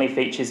increasingly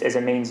features as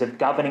a means of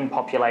governing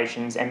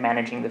populations and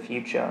managing the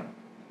future.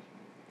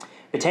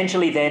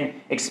 Potentially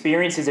then,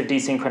 experiences of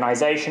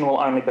desynchronization will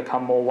only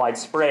become more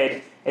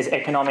widespread as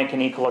economic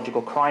and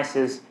ecological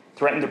crises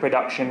threaten the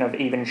production of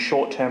even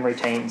short-term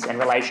routines and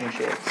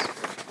relationships.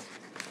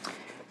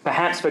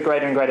 Perhaps for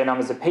greater and greater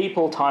numbers of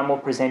people, time will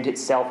present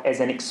itself as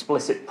an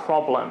explicit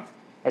problem,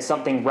 as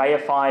something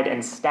reified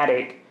and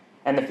static,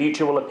 and the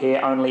future will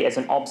appear only as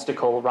an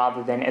obstacle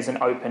rather than as an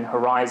open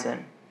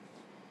horizon.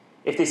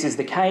 If this is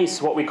the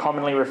case, what we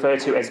commonly refer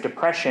to as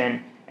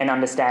depression and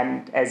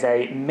understand as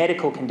a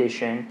medical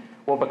condition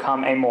will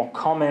become a more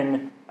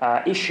common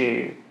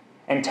issue,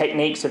 and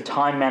techniques of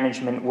time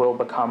management will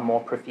become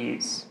more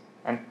profuse.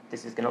 And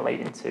this is going to lead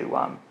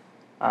into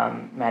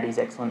Maddie's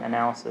excellent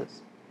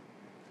analysis.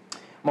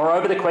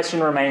 Moreover, the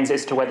question remains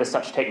as to whether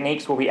such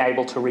techniques will be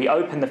able to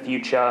reopen the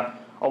future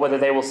or whether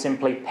they will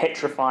simply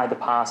petrify the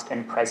past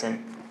and present.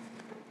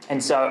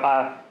 And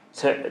so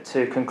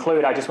to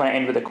conclude, I just want to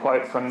end with a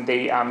quote from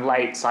the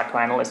late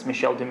psychoanalyst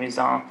Michel de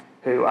Muzin,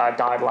 who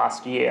died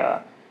last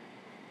year.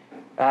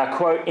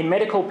 Quote, in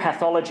medical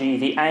pathology,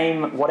 the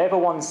aim, whatever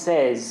one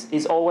says,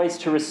 is always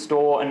to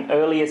restore an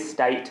earlier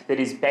state that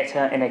is better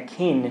and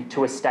akin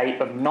to a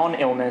state of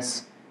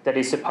non-illness that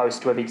is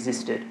supposed to have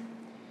existed.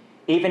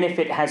 Even if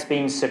it has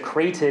been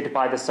secreted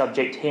by the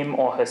subject him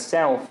or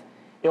herself,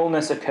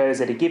 illness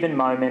occurs at a given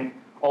moment,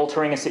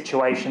 altering a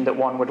situation that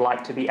one would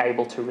like to be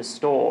able to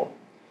restore.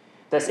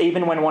 Thus,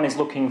 even when one is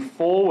looking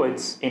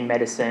forwards in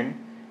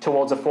medicine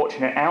towards a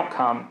fortunate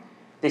outcome,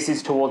 this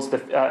is towards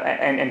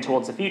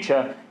the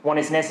future, one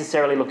is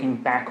necessarily looking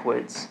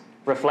backwards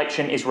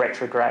reflection is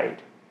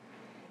retrograde.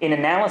 In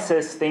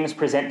analysis, things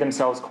present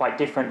themselves quite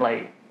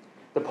differently.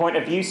 The point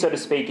of view, so to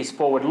speak, is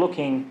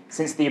forward-looking,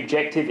 since the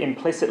objective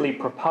implicitly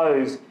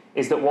proposed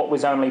is that what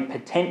was only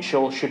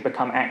potential should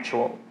become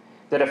actual,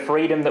 that a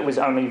freedom that was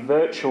only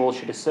virtual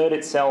should assert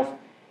itself,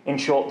 in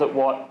short, that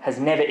what has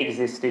never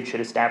existed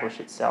should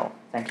establish itself.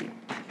 Thank you.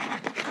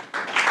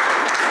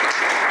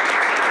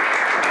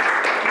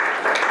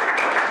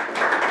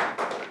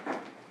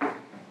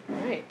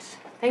 Great.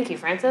 Thank you,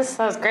 Francis.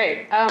 That was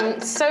great.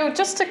 So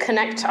just to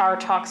connect our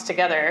talks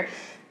together,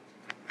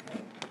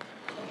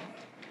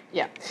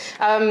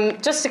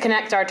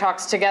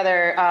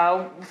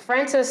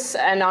 Francis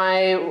and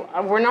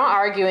I, we're not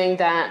arguing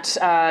that,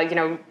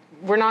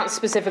 we're not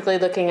specifically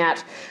looking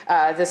at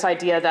this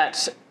idea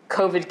that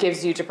COVID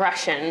gives you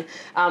depression,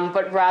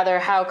 but rather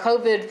how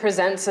COVID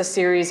presents a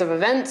series of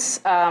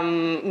events,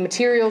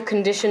 material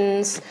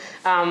conditions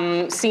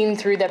seen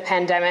through the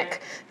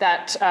pandemic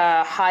that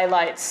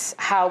highlights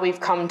how we've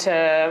come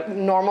to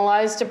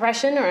normalize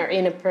depression or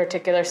in a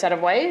particular set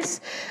of ways.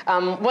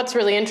 What's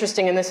really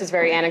interesting, and this is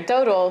very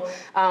anecdotal,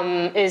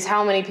 is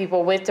how many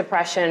people with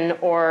depression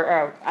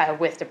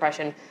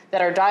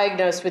that are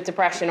diagnosed with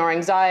depression or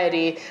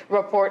anxiety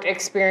report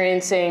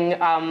experiencing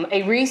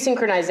a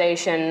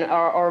resynchronization,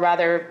 or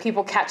rather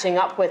people catching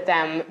up with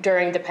them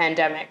during the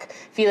pandemic,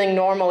 feeling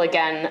normal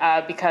again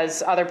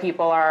because other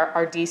people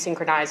are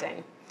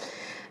desynchronizing.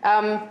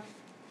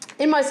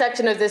 In my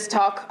section of this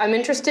talk, I'm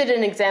interested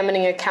in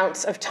examining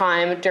accounts of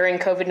time during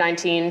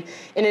COVID-19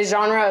 in a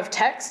genre of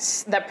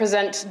texts that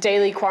present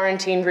daily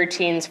quarantine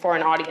routines for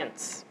an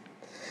audience.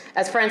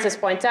 As Francis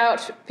points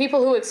out,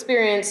 people who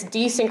experience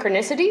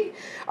desynchronicity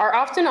are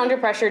often under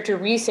pressure to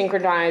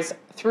resynchronize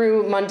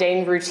through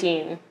mundane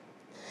routine,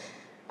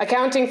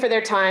 accounting for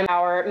their time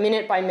hour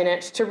minute by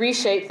minute to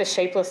reshape the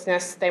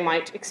shapelessness they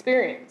might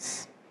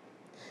experience.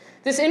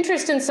 This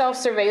interest in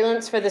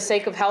self-surveillance for the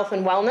sake of health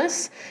and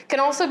wellness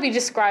can also be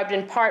described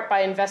in part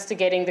by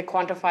investigating the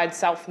quantified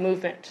self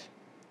movement.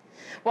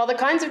 While the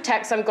kinds of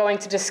texts I'm going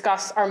to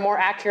discuss are more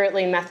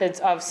accurately methods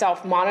of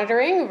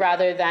self-monitoring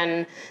rather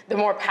than the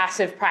more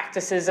passive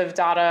practices of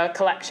data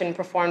collection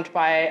performed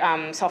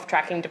by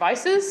self-tracking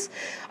devices,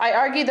 I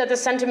argue that the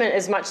sentiment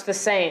is much the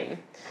same,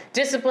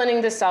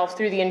 disciplining the self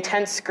through the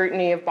intense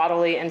scrutiny of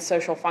bodily and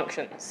social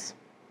functions.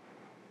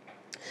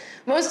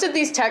 Most of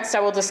these texts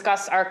I will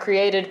discuss are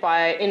created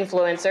by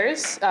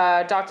influencers,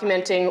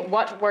 documenting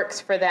what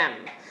works for them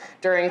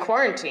during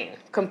quarantine,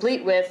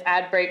 complete with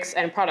ad breaks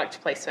and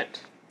product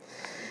placement.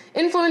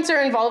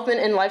 Influencer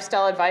involvement in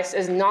lifestyle advice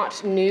is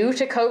not new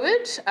to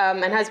COVID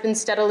and has been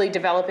steadily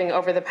developing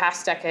over the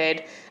past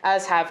decade,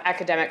 as have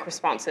academic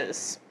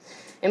responses.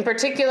 In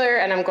particular,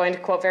 and I'm going to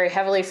quote very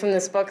heavily from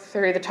this book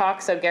through the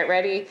talk, so get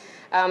ready,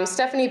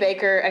 Stephanie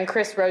Baker and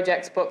Chris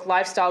Rojek's book,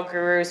 Lifestyle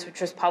Gurus,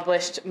 which was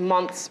published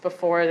months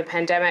before the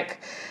pandemic,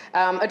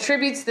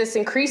 attributes this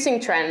increasing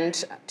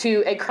trend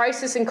to a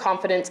crisis in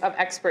confidence of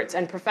experts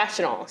and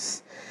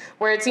professionals,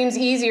 where it seems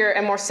easier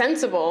and more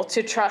sensible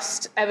to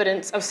trust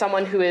evidence of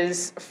someone who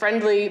is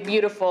friendly,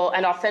 beautiful,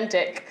 and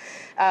authentic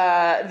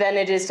than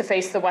it is to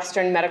face the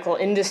Western medical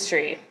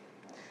industry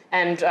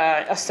and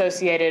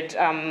associated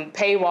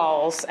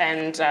paywalls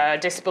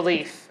and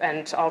disbelief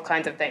and all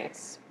kinds of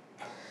things.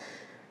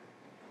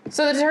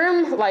 So the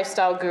term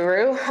lifestyle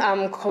guru,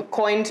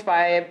 coined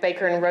by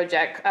Baker and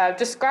Rojek,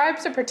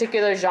 describes a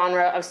particular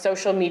genre of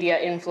social media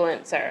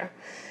influencer,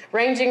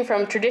 ranging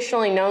from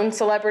traditionally known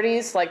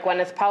celebrities like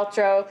Gwyneth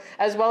Paltrow,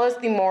 as well as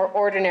the more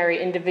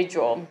ordinary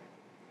individual,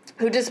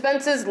 who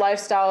dispenses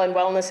lifestyle and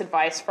wellness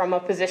advice from a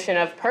position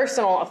of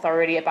personal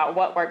authority about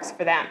what works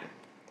for them.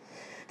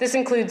 This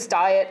includes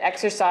diet,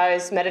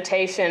 exercise,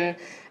 meditation,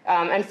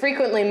 and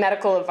frequently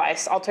medical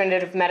advice,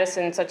 alternative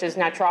medicine such as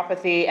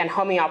naturopathy and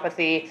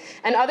homeopathy,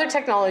 and other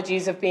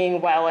technologies of being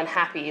well and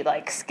happy,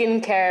 like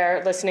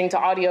skincare, listening to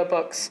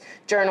audiobooks,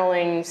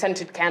 journaling,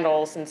 scented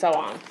candles, and so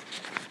on.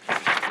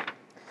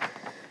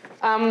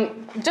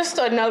 Just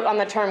a note on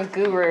the term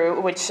guru,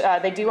 which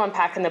they do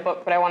unpack in the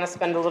book, but I want to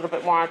spend a little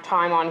bit more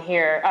time on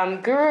here.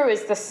 Guru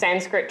is the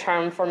Sanskrit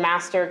term for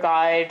master,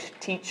 guide,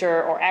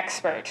 teacher, or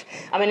expert.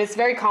 I mean, it's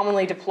very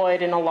commonly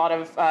deployed in a lot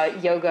of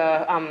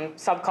yoga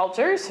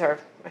subcultures, or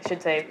I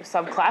should say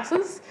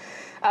subclasses.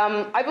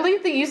 I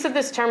believe the use of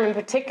this term in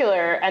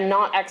particular, and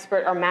not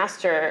expert or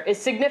master, is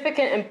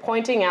significant in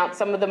pointing out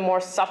some of the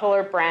more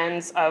subtler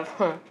brands of,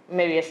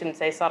 maybe I shouldn't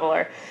say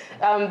subtler,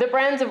 the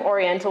brands of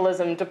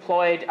Orientalism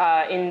deployed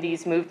in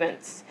these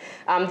movements.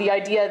 The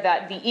idea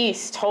that the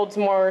East holds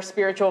more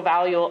spiritual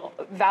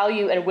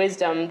value and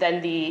wisdom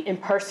than the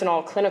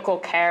impersonal clinical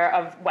care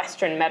of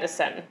Western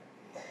medicine.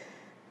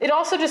 It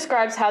also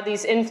describes how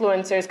these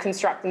influencers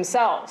construct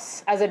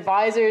themselves as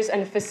advisors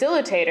and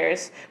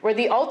facilitators, where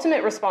the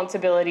ultimate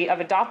responsibility of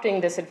adopting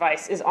this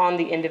advice is on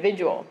the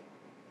individual.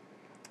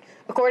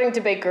 According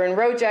to Baker and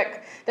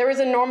Rojek, there is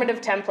a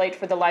normative template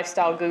for the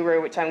lifestyle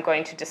guru, which I'm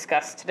going to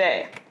discuss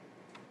today.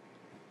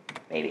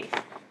 Maybe.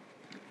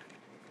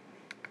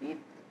 Okay.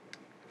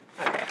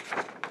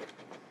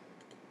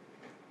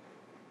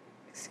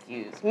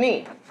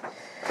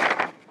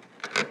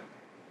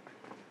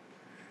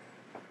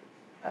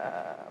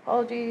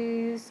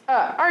 Apologies.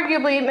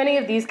 Arguably, many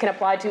of these can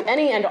apply to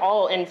any and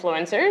all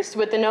influencers,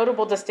 with the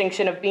notable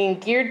distinction of being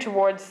geared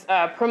towards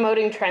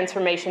promoting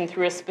transformation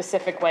through a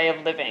specific way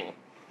of living.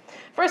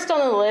 First on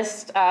the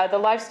list, the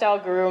lifestyle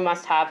guru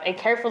must have a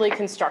carefully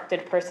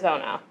constructed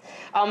persona.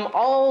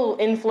 All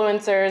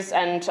influencers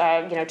and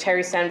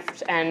Terry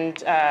Senft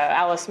and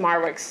Alice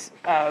Marwick's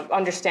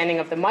understanding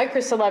of the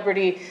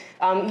micro-celebrity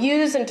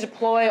use and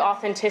deploy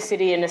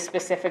authenticity in a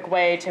specific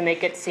way to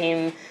make it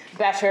seem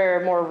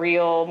better, more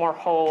real, more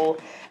whole,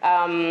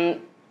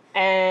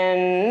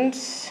 and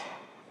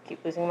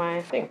keep losing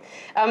my thing.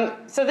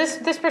 So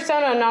this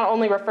persona not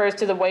only refers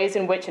to the ways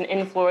in which an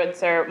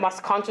influencer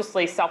must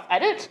consciously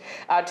self-edit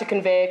to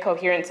convey a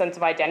coherent sense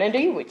of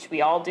identity, which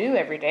we all do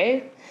every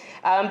day,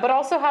 but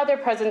also how their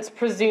presence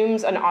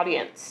presumes an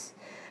audience.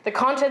 The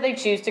content they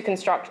choose to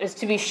construct is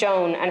to be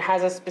shown and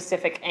has a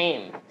specific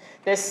aim.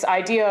 This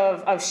idea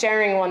of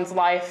sharing one's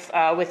life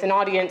with an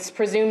audience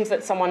presumes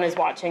that someone is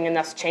watching and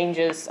thus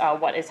changes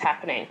what is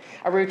happening.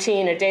 A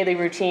routine, a daily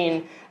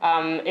routine,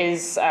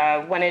 is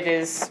when it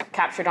is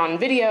captured on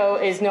video,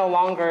 is no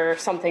longer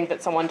something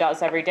that someone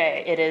does every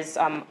day. It is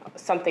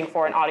something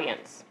for an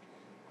audience.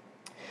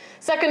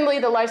 Secondly,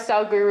 the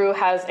lifestyle guru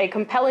has a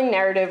compelling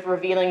narrative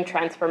revealing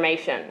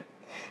transformation.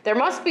 There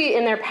must be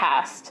in their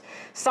past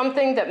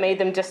something that made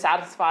them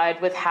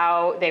dissatisfied with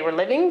how they were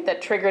living that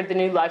triggered the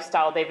new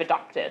lifestyle they've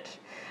adopted.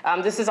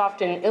 This is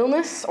often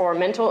illness or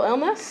mental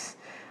illness.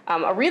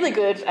 A really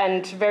good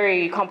and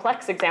very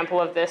complex example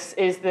of this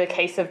is the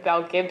case of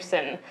Belle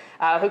Gibson,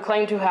 who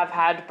claimed to have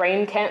had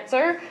brain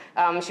cancer.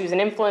 She was an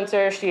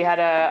influencer. She had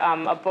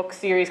a book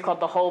series called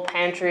The Whole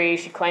Pantry.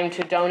 She claimed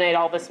to donate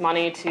all this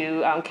money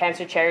to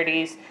cancer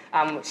charities.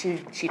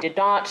 She did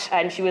not,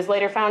 and she was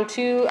later found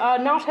to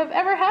not have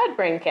ever had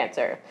brain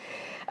cancer.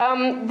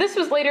 This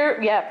was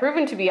later,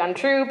 proven to be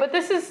untrue, but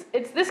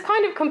it's this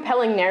kind of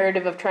compelling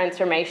narrative of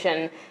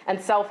transformation and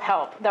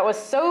self-help that was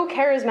so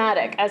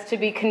charismatic as to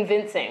be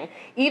convincing,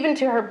 even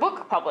to her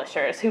book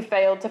publishers who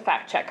failed to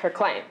fact-check her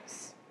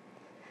claims.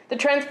 The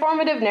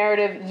transformative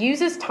narrative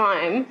uses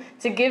time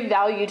to give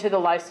value to the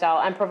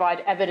lifestyle and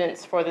provide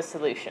evidence for the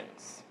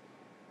solutions.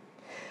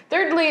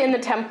 Thirdly, in the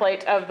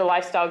template of the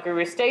lifestyle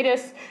guru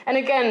status, and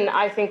again,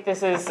 I think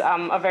this is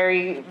a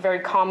very, very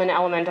common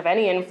element of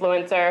any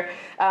influencer,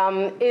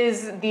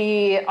 is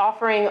the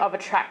offering of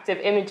attractive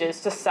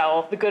images to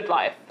sell the good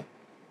life.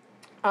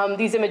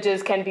 These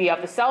images can be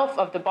of the self,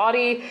 of the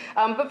body,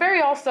 but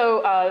very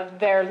also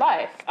their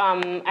life.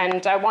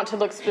 And I want to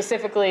look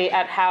specifically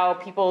at how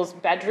people's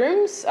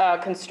bedrooms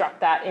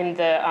construct that in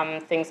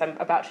the things I'm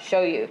about to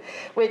show you,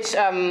 which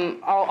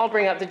I'll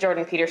bring up the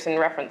Jordan Peterson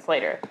reference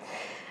later.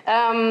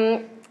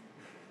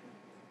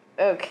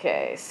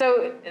 Okay,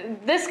 so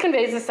this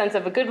conveys a sense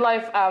of a good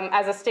life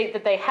as a state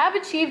that they have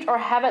achieved or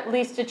have at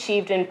least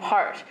achieved in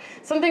part.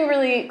 Something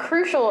really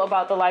crucial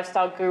about the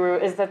lifestyle guru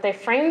is that they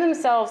frame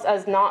themselves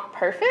as not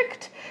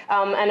perfect,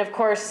 and of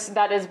course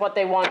that is what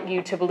they want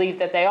you to believe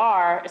that they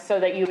are, so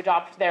that you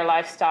adopt their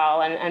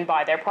lifestyle and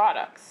buy their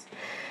products.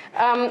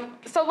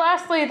 So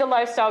lastly, the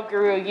lifestyle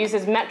guru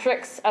uses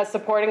metrics as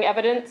supporting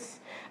evidence.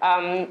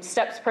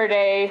 Steps per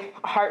day,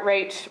 heart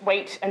rate,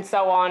 weight, and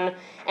so on,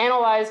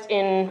 analyzed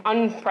in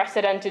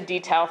unprecedented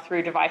detail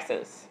through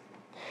devices.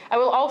 I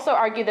will also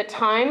argue that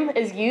time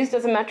is used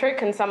as a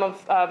metric in some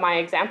of my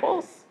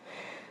examples.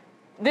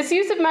 This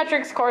use of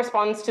metrics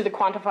corresponds to the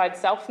quantified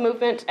self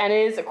movement and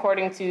is,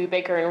 according to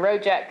Baker and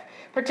Rojek,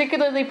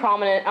 particularly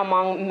prominent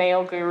among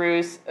male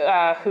gurus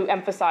who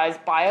emphasize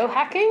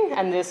biohacking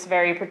and this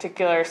very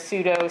particular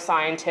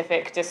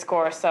pseudo-scientific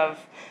discourse of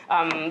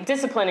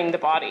disciplining the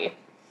body.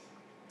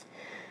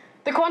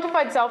 The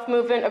quantified self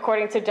movement,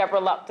 according to Deborah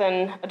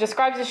Lupton,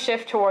 describes a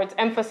shift towards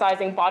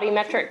emphasizing body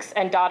metrics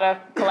and data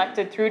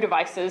collected through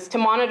devices to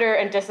monitor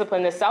and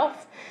discipline the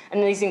self,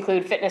 and these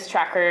include fitness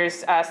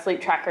trackers,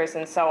 sleep trackers,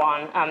 and so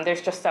on.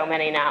 There's just so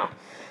many now.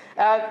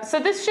 So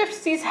this shift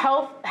sees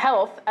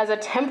health as a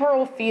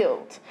temporal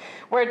field,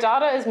 where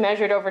data is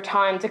measured over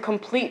time to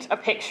complete a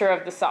picture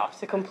of the self,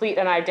 to complete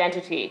an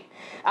identity.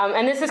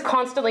 And this is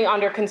constantly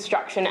under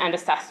construction and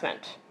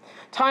assessment.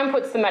 Time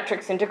puts the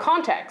metrics into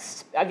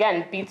context.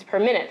 Again, beats per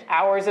minute,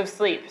 hours of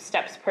sleep,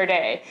 steps per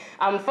day,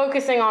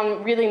 focusing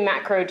on really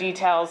macro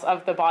details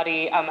of the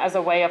body as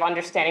a way of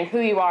understanding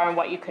who you are and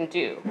what you can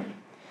do.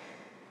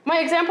 My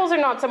examples are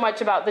not so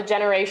much about the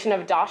generation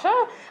of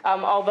data,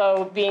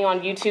 although being on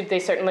YouTube, they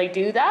certainly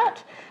do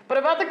that, but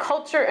about the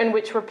culture in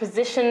which we're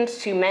positioned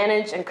to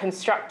manage and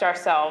construct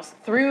ourselves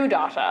through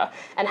data,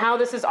 and how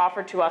this is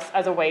offered to us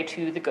as a way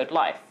to the good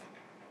life.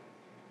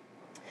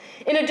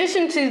 In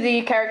addition to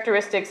the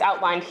characteristics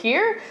outlined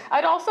here,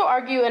 I'd also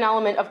argue an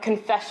element of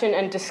confession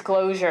and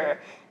disclosure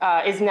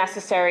is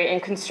necessary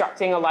in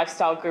constructing a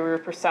lifestyle guru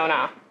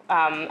persona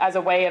as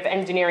a way of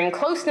engineering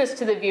closeness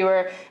to the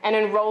viewer and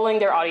enrolling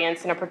their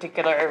audience in a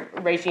particular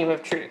regime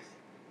of truth.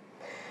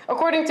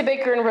 According to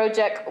Baker and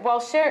Rojek,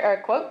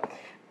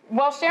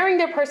 while sharing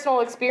their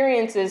personal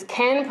experiences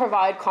can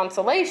provide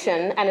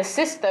consolation and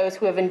assist those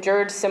who have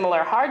endured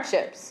similar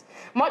hardships,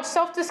 Much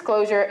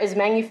self-disclosure is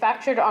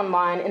manufactured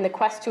online in the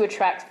quest to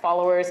attract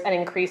followers and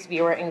increase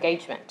viewer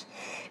engagement.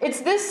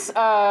 It's this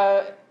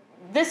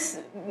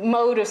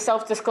mode of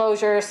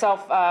self-disclosure,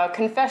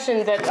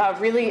 self-confession that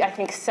really, I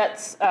think,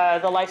 sets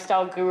the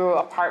lifestyle guru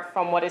apart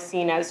from what is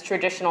seen as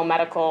traditional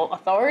medical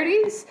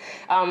authorities.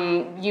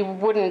 You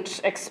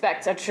wouldn't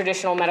expect a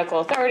traditional medical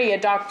authority, a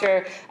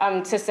doctor,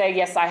 to say,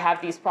 yes, I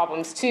have these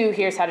problems too,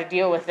 here's how to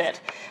deal with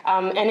it.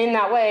 And in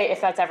that way,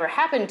 if that's ever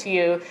happened to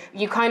you,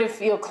 you kind of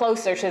feel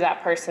closer to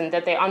that person,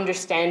 that they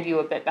understand you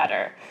a bit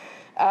better.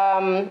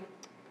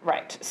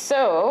 Right,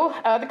 so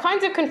the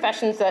kinds of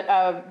confessions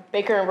that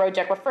Baker and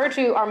Rojek refer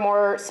to are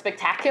more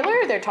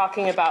spectacular. They're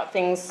talking about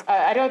things,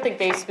 I don't think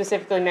they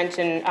specifically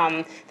mention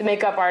the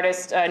makeup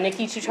artist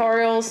Nikki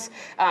tutorials,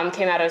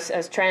 came out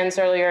as trans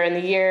earlier in the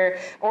year,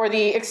 or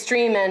the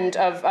extreme end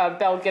of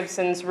Belle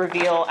Gibson's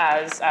reveal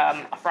as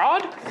a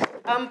fraud.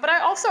 But I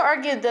also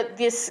argued that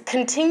this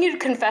continued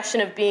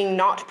confession of being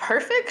not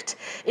perfect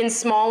in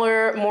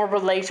smaller, more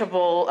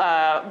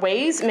relatable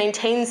ways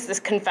maintains this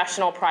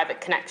confessional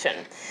private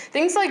connection.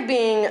 Things like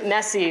being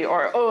messy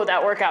or, oh,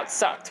 that workout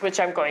sucked, which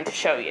I'm going to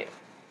show you.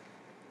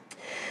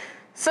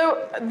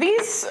 So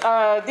these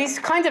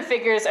kinds of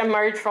figures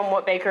emerge from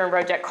what Baker and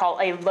Rojek call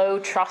a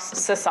low-trust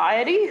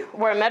society,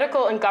 where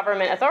medical and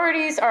government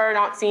authorities are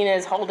not seen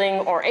as holding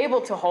or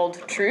able to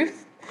hold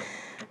truth.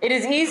 It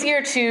is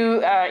easier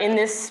to, in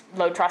this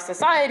low-trust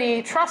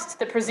society, trust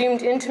the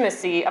presumed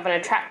intimacy of an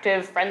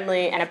attractive,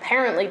 friendly, and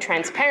apparently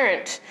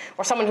transparent,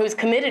 or someone who is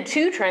committed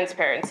to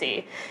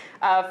transparency,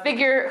 a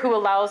figure who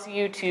allows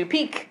you to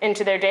peek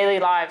into their daily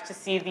lives to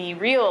see the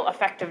real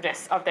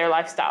effectiveness of their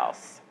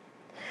lifestyles.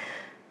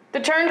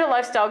 The turn to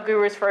lifestyle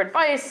gurus for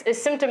advice is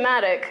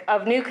symptomatic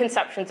of new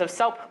conceptions of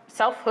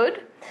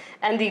selfhood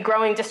and the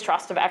growing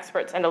distrust of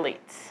experts and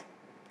elites.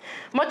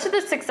 Much of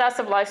the success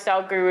of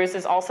lifestyle gurus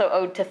is also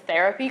owed to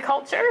therapy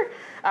culture,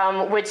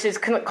 which is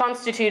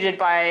constituted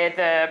by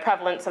the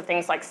prevalence of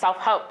things like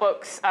self-help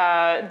books,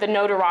 the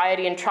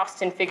notoriety and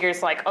trust in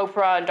figures like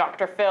Oprah and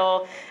Dr.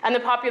 Phil, and the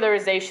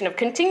popularization of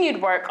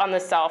continued work on the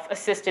self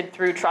assisted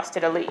through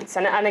trusted elites.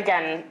 And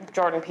again,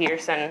 Jordan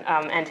Peterson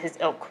and his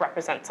ilk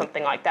represent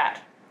something like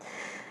that.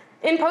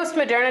 In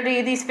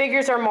postmodernity, these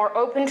figures are more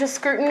open to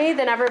scrutiny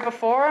than ever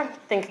before,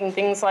 thinking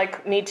things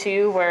like Me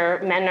Too,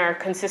 where men are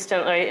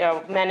consistently,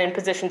 men in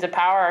positions of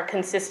power are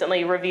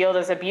consistently revealed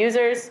as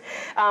abusers,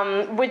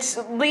 which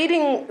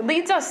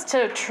leads us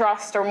to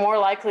trust, or more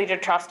likely to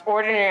trust,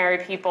 ordinary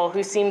people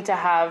who seem to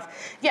have,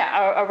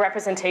 a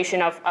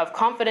representation of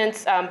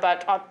confidence,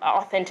 but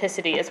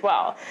authenticity as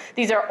well.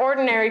 These are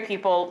ordinary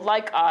people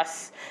like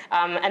us,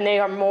 and they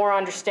are more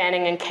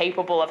understanding and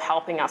capable of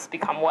helping us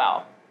become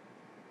well.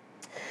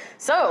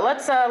 So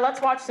let's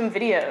watch some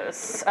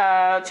videos.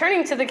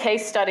 Turning to the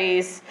case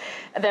studies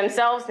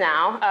themselves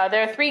now,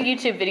 there are 3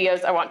 YouTube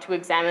videos I want to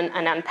examine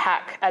and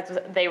unpack as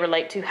they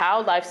relate to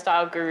how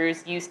lifestyle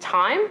gurus use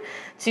time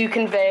to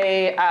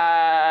convey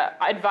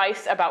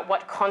advice about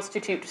what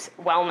constitutes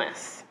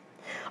wellness.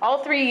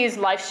 All 3 use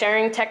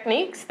life-sharing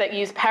techniques that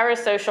use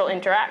parasocial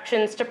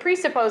interactions to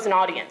presuppose an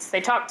audience.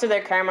 They talk to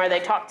their camera,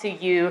 they talk to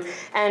you,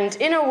 and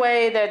in a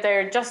way that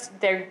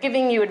they're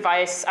giving you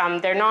advice.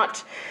 They're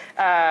not.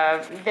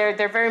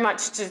 They're very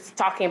much just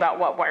talking about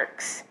what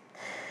works.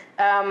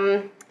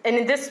 And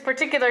in this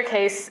particular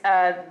case,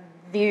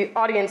 the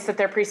audience that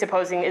they're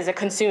presupposing is a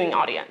consuming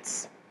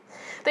audience.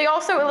 They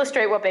also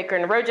illustrate what Baker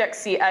and Rojek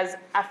see as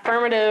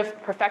affirmative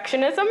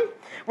perfectionism,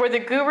 where the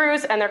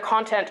gurus and their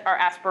content are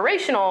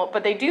aspirational,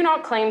 but they do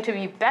not claim to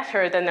be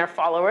better than their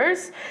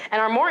followers,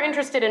 and are more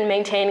interested in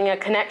maintaining a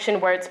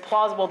connection where it's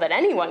plausible that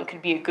anyone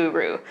could be a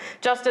guru,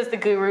 just as the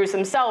gurus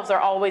themselves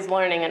are always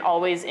learning and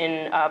always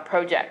in a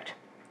project.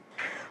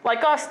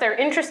 Like us, they're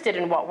interested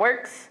in what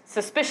works,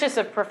 suspicious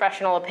of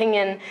professional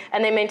opinion,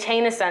 and they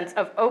maintain a sense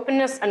of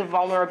openness and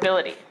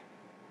vulnerability.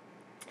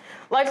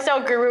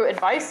 Lifestyle guru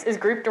advice is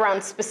grouped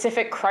around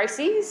specific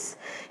crises.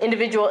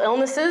 Individual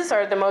illnesses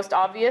are the most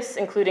obvious,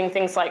 including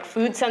things like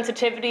food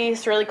sensitivity,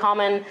 it's really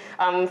common,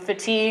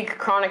 fatigue,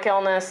 chronic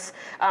illness,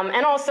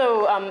 and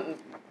also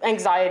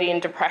anxiety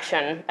and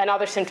depression, and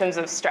other symptoms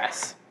of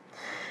stress.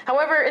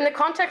 However, in the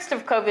context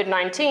of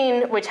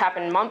COVID-19, which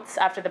happened months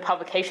after the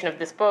publication of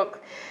this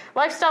book,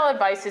 lifestyle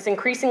advice is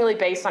increasingly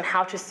based on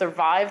how to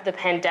survive the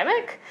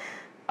pandemic.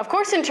 Of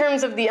course, in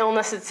terms of the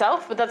illness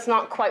itself, but that's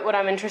not quite what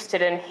I'm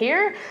interested in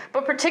here,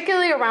 but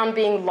particularly around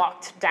being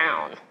locked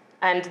down,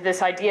 and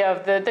this idea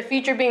of the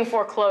future being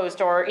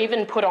foreclosed or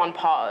even put on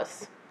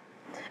pause.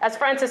 As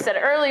Francis said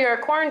earlier,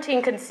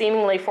 quarantine can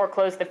seemingly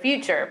foreclose the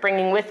future,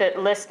 bringing with it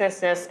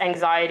listlessness,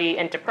 anxiety,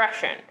 and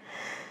depression.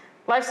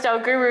 Lifestyle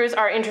gurus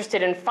are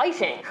interested in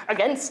fighting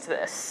against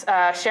this,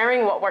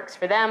 sharing what works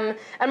for them,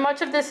 and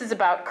much of this is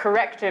about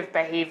corrective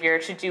behavior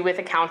to do with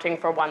accounting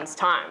for one's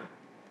time.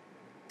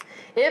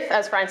 If,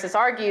 as Francis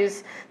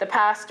argues, the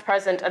past,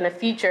 present, and the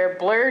future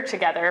blur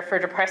together for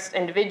depressed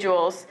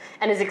individuals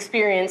and is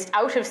experienced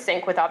out of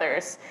sync with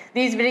others,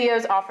 these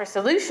videos offer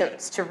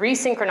solutions to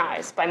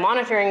resynchronize by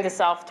monitoring the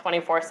self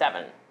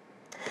 24/7.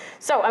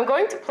 So I'm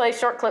going to play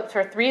short clips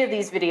for 3 of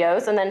these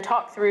videos and then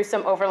talk through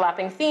some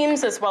overlapping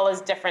themes as well as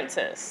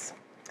differences.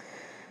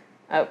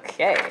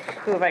 Okay,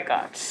 who have I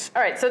got?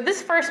 All right, so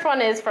this first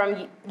one is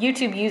from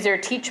YouTube user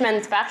Teach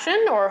Men's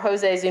Fashion, or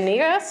Jose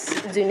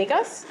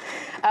Zunigas,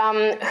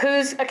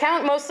 whose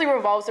account mostly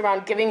revolves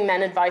around giving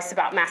men advice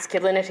about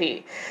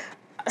masculinity.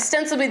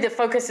 Ostensibly, the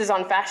focus is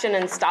on fashion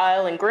and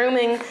style and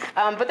grooming,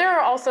 but there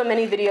are also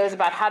many videos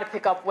about how to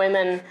pick up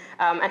women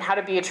and how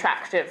to be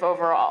attractive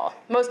overall,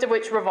 most of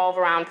which revolve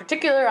around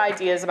particular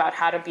ideas about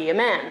how to be a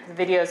man. The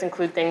videos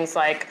include things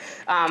like,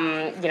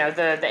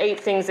 the 8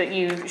 things that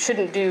you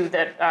shouldn't do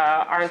that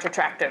aren't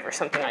attractive or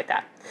something like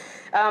that.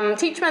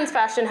 Teach Men's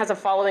Fashion has a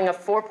following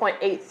of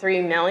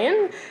 4.83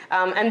 million,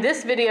 and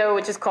this video,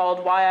 which is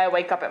called Why I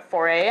Wake Up at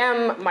 4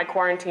 a.m., My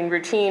Quarantine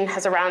Routine,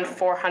 has around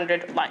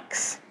 400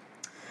 likes.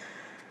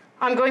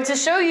 I'm going to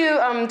show you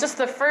just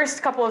the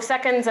first couple of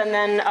seconds and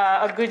then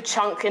a good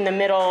chunk in the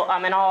middle,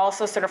 and I'll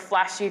also sort of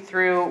flash you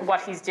through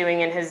what he's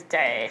doing in his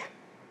day.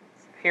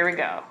 Here we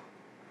go.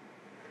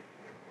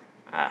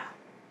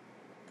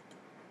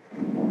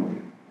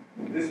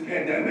 This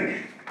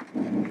pandemic,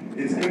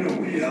 it's gonna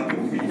weed out the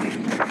weak.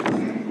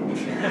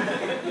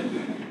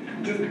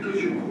 Just because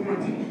you're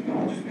quarantined,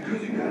 just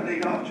because you got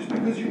laid off, just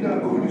because you're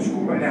not going to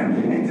school right now,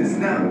 it does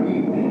not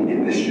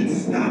mean this should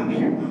stop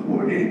you,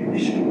 or it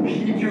should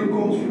impede your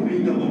goals from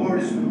being the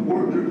hardest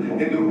worker in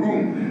the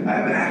room. I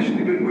have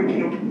actually been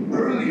waking up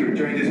earlier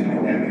during this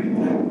pandemic.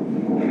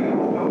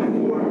 About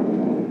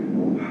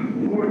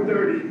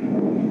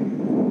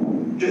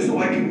 4:30, just so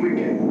I can work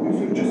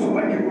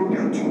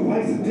out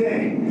twice a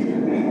day,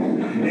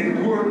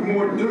 and work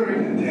more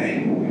during the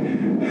day.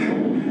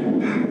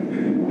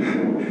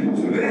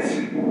 So this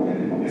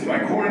is my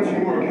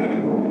quarantine workout.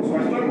 So I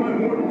start my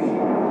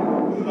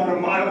mornings with about a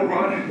mile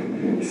run.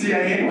 You see,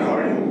 I hate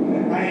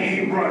cardio. I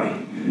hate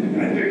running.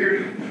 And I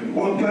figured,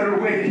 what better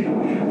way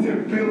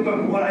to build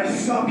up what I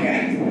suck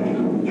at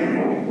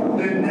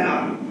than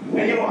now.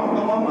 And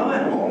I'm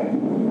at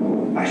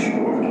home. I should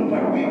work on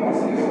my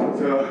weaknesses.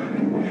 So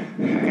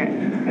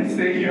I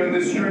stay here on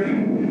this strip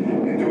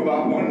and do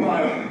about 1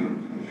 mile.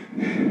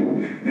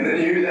 And then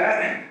you hear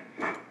that?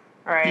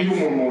 All right.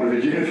 Feel more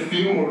motivated. You're gonna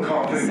feel more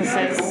confident. This is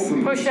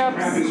hopefully, push-ups.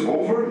 when this crap is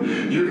over,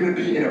 you're gonna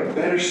be in a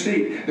better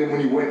state than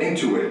when you went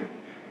into it.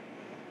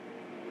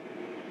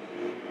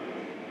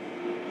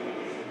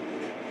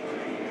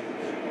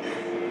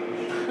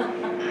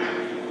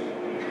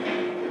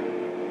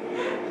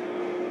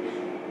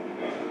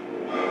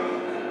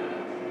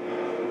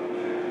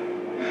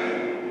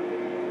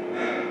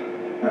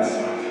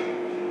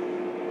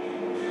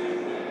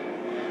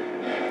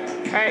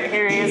 All right,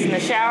 here he is in the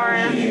shower.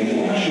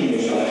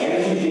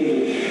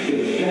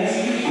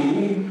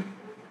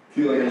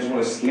 Feel like I just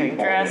want to sleep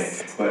all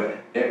day. But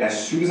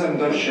as soon as I'm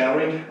done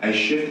showering, I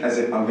shift as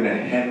if I'm gonna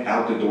head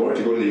out the door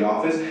to go to the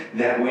office.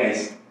 That way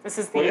This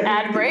is the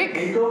ad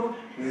break,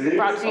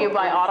 brought to you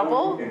by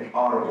Audible.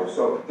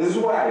 So this is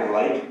why I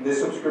like this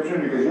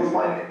subscription, because you'll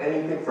find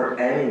anything for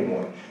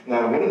anyone.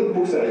 Now, one of the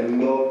books that I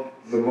love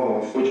the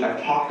most, which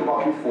I've talked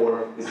about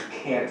before, is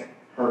Can't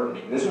Hurt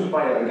Me. This was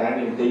by a guy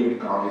named David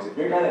Goggins. If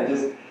you're a guy that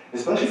just,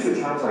 especially for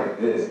times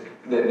like this,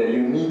 that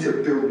you need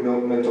to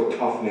build mental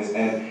toughness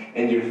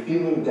and you're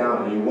feeling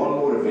down and you want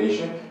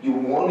motivation, you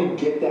want to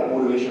get that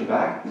motivation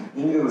back,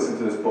 you need to listen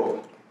to this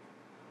book.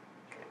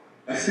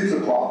 At 6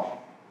 o'clock,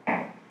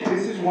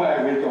 this is why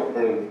I wake up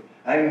early.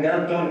 I'm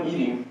now done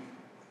eating.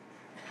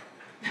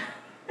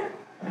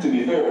 To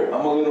be fair,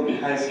 I'm a little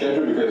behind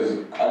schedule because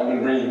I've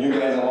been bringing you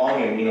guys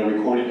along and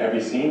recording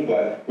every scene,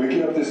 but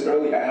waking up this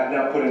early, I have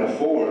now put in a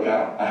full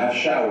workout. I have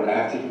showered, I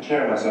have taken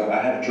care of myself, I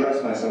have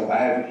dressed myself, I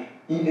have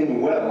eaten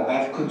well, I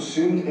have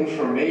consumed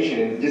information,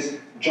 and this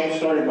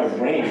jump-started my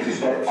brain to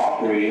start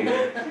operating.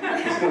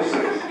 It's still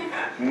 6.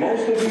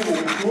 Most of you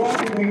will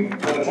probably,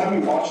 by the time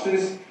you watch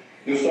this,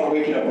 you'll start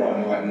waking up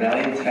around,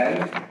 9,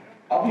 10.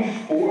 I'll be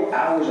 4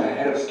 hours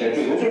ahead of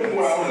schedule. Those are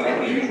 4 hours that I'm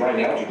going to use right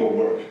now to go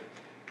work.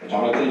 Which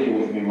I'm going to take you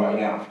with me right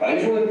now. But I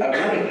want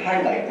to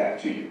highlight that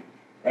to you,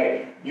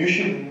 right? You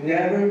should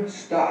never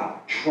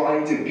stop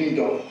trying to be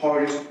the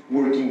hardest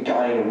working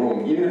guy in the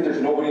room. Even if there's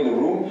nobody in the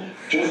room,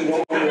 just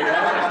know you're still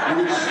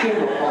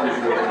the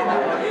hardest working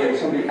guy. If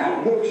somebody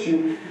outworks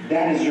you,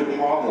 that is your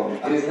problem.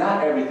 It is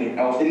not everything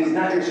else. It is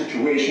not your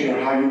situation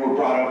or how you were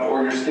brought up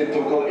or your skin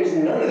tone color. It's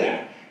none of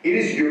that. It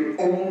is your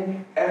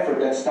own effort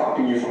that's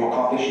stopping you from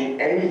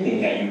accomplishing anything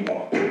that you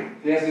want.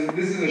 Yes,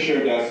 this is a show,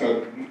 guys,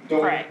 so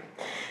don't... Right.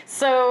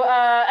 So,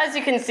 as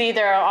you can see,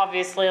 there are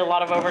obviously a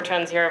lot of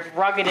overtones here of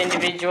rugged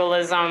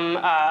individualism,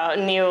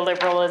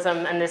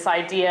 neoliberalism, and this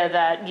idea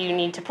that you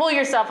need to pull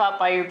yourself up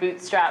by your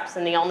bootstraps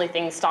and the only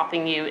thing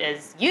stopping you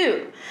is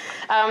you.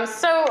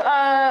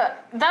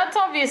 That's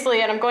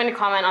obviously, and I'm going to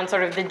comment on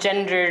sort of the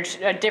gendered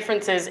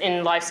differences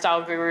in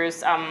lifestyle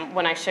gurus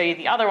when I show you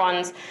the other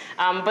ones.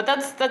 But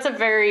that's a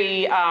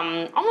very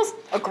almost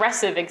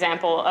aggressive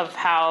example of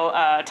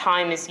how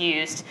time is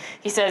used.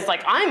 He says,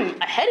 like, I'm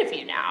ahead of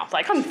you now.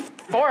 Like, I'm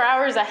 4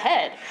 hours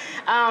ahead.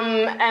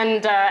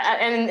 And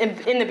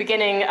in the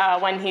beginning,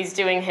 when he's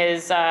doing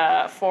his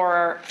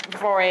 4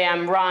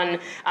 a.m. run,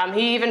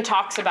 he even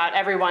talks about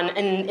everyone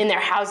in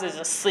their houses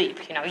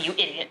asleep. You know, you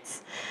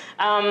idiots.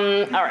 All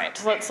right,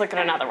 so let's look at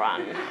another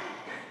one.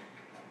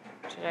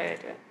 Should I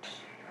do it?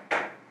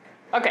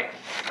 Okay,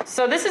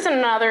 so this is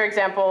another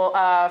example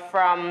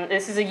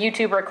this is a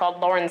YouTuber called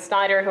Lauren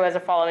Snyder who has a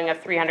following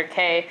of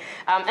 300K.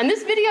 And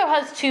this video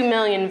has 2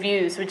 million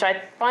views, which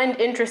I find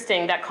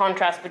interesting, that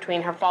contrast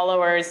between her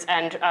followers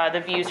and the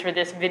views for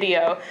this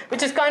video,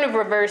 which is kind of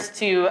reverse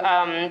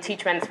to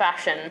Teach Men's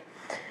Fashion.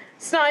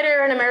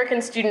 Snyder, an American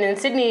student in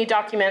Sydney,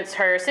 documents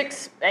her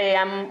 6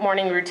 a.m.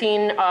 morning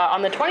routine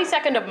on the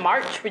 22nd of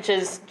March, which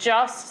is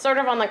just sort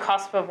of on the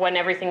cusp of when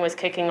everything was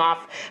kicking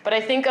off. But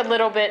I think a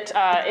little bit,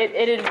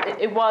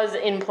 it was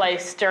in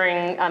place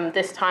during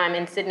this time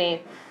in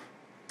Sydney.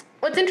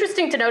 What's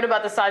interesting to note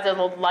about the size of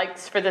the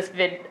likes for this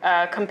vid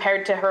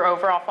compared to her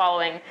overall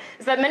following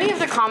is that many of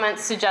the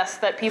comments suggest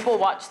that people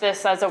watch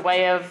this as a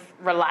way of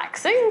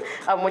relaxing,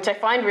 which I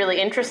find really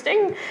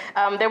interesting.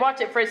 They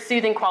watch it for its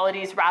soothing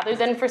qualities rather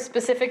than for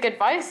specific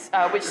advice,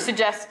 which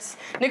suggests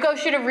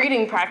negotiative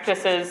reading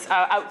practices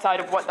outside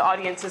of what the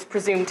audience is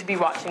presumed to be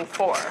watching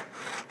for.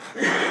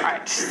 All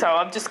right, so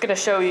I'm just going to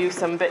show you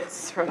some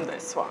bits from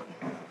this one.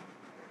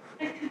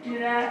 I could do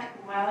that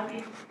while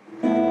I'm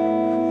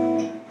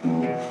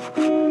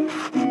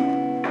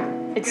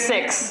It's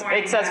 6.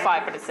 It says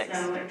 5, but it's 6.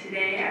 So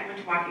today I'm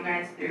going to walk you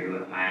guys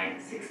through my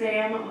 6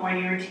 a.m.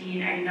 morning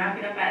routine. I do not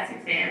get up at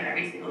 6 a.m.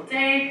 every single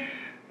day,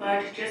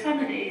 but just on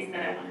the days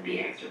that I want to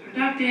be extra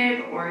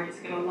productive or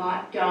just get a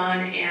lot done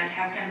and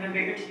have kind of a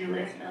bigger to-do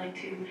list, I like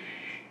to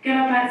get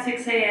up at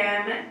 6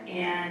 a.m.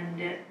 and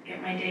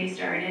get my day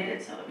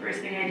started. So the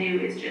first thing I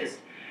do is just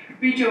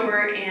reach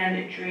over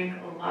and drink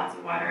lots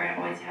of water. I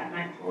always have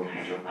my cold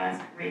hydro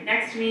flask right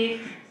next to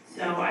me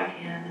so I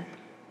can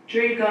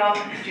drink up,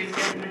 just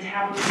get the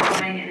metabolism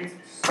going, and it's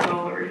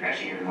so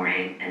refreshing in the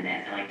morning. And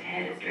then I like to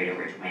head straight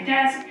over to my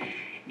desk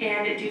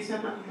and do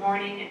some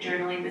morning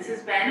journaling. This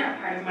has been a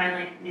part of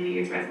my New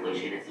Year's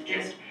resolution, is to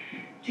just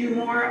do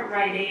more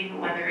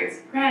writing, whether it's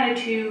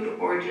gratitude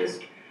or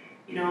just,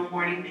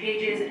 morning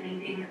pages,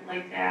 anything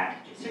like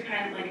that, just to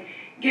kind of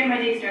get my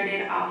day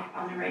started off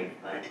on the right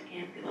foot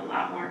and feel a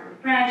lot more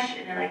refreshed.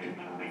 And I like to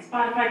put on my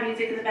Spotify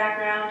music in the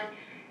background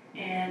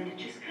and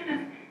just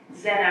kind of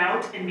zen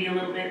out and be a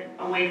little bit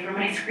away from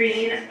my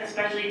screen,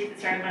 especially to the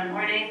start of my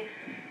morning.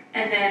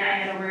 And then I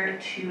head over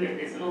to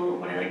this little,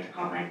 what I like to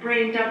call my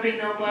brain dumping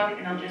notebook,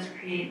 and I'll just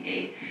create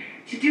a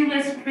to-do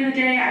list for the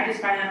day. I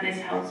just find that this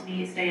helps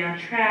me stay on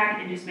track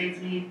and just makes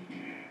me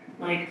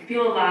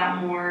feel a lot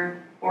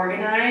more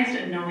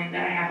organized, knowing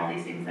that I have all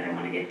these things that I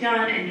want to get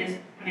done, and just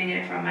putting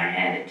it from my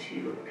head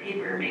to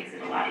paper makes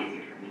it a lot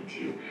easier for me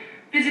to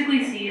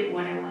physically see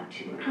what I want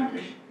to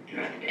accomplish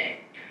throughout the day.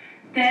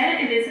 Then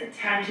it is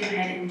time to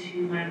head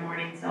into my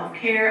morning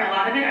self-care. A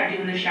lot of it I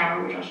do in the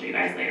shower, which I'll show you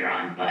guys later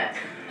on, but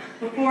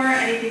before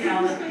anything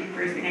else, the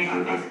first thing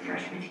I do is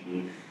brush my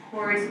teeth. Of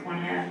course, want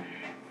to have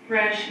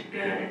fresh,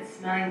 good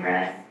smelling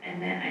breath,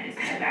 and then I just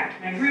head back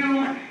to my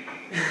room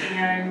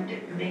and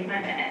make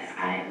my bed.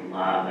 I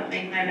love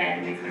making my bed.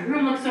 It makes my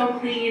room look so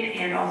clean,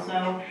 and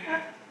also,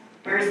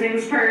 first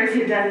things first,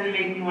 it doesn't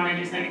make me want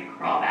to just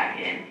crawl back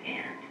in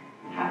and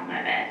hop in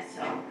my bed.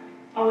 So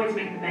always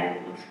make the bed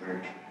that looks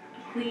for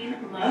clean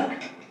look.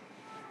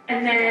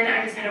 And then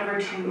I just head over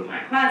to my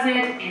closet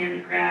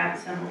and grab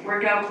some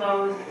workout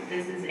clothes.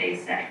 This is a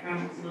set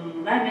from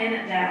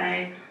Lululemon that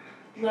I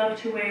love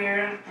to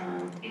wear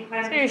in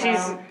class. So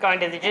she's going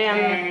to the gym.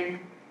 And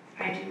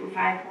I do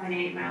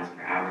 5.8 miles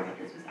per hour, but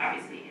this was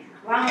obviously in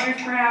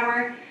kilometers per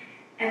hour.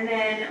 And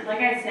then, like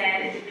I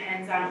said, it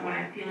depends on what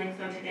I'm feeling.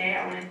 So today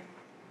I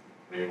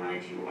really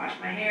wanted to wash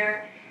my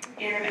hair.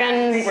 And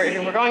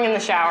Again, we're going in the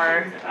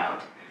shower.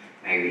 About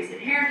my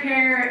recent hair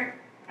care.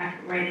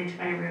 Right into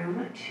my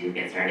room to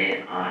get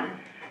started on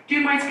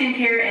doing my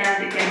skincare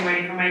and getting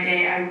ready for my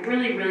day. I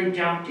really, really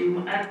don't do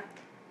We've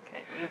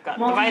got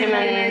the multivitamins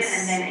vitamins,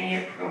 and then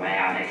a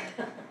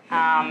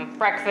probiotic.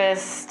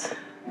 Breakfast.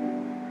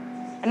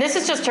 And this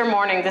is just her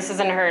morning. This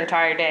isn't her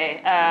entire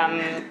day.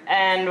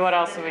 And what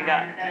else have we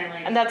got?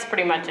 And that's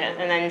pretty much it.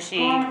 And then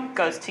she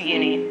goes to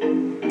uni.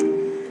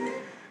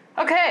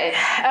 Okay,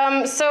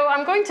 so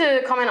I'm going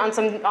to comment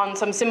on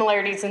some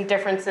similarities and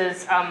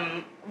differences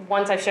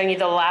once I've shown you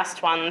the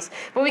last ones.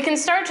 But we can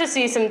start to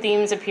see some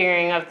themes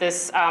appearing of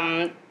this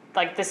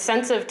like this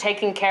sense of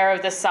taking care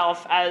of the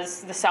self,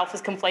 as the self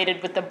is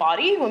conflated with the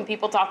body. When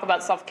people talk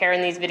about self-care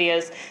in these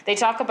videos, they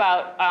talk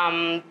about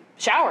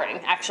showering,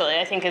 actually,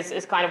 I think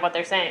is kind of what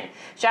they're saying.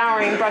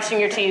 Showering, brushing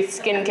your teeth,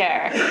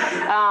 skincare,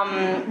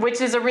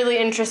 which is a really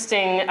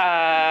interesting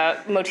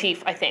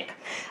motif, I think.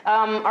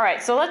 All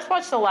right, so let's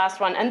watch the last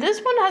one. And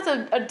this one has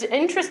an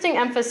interesting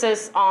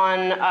emphasis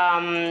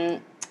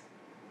on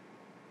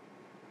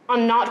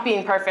not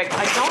being perfect.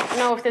 I don't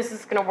know if this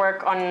is going to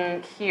work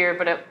on here,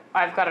 but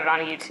I've got it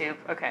on YouTube.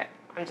 Okay,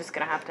 I'm just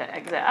going to have to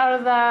exit out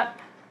of that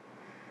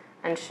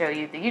and show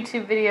you the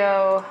YouTube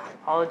video.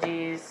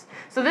 Apologies.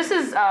 So this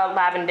is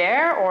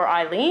Lavender, or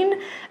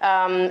Eileen,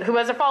 who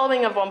has a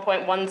following of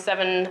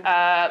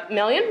 1.17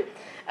 million.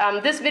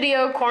 This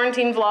video,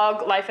 quarantine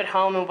vlog, life at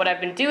home, and what I've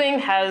been doing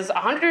has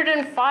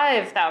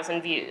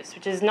 105,000 views,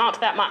 which is not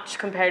that much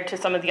compared to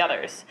some of the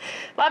others.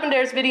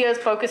 Lavender's videos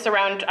focus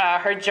around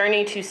her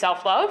journey to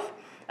self-love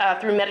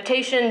through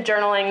meditation,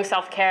 journaling,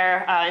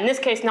 self-care, in this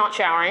case, not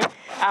showering.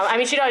 I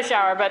mean, she does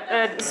shower,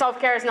 but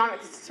self-care is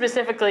not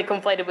specifically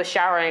conflated with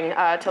showering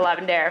to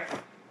Lavender,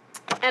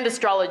 and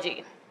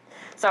astrology.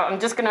 So I'm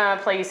just gonna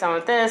play you some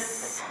of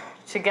this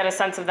to get a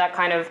sense of that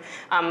kind of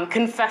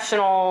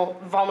confessional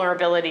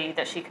vulnerability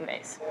that she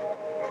conveys.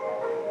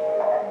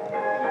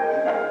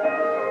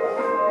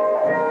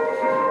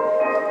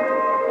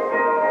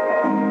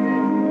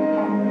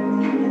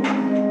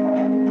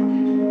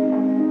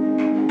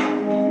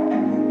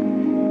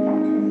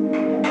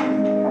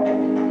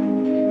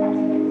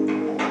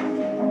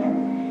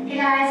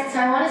 So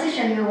I wanted to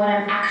show you what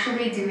I'm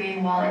actually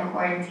doing while in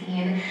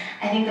quarantine.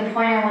 I think the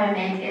point I want to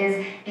make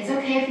is it's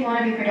okay if you want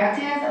to be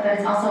productive, but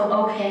it's also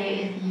okay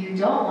if you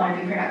don't want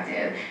to be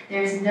productive.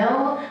 There's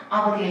no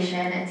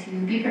obligation to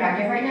be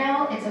productive right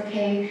now. It's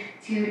okay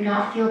to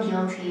not feel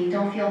guilty.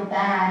 Don't feel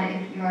bad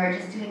if you're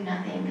just doing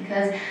nothing,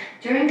 because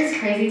during this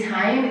crazy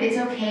time, it's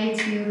okay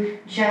to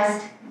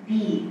just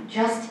be,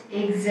 just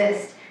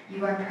exist.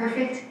 You are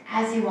perfect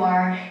as you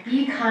are.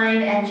 Be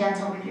kind and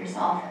gentle with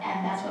yourself,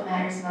 and that's what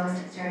matters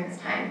most during this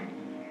time.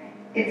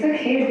 It's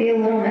okay to be a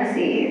little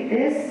messy.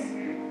 This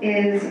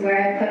is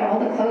where I put all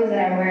the clothes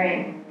that I'm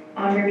wearing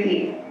on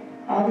repeat.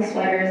 All the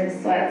sweaters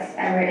and sweats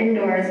I wear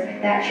indoors.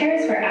 That chair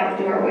is for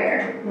outdoor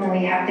wear when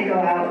we have to go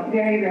out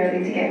very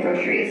rarely to get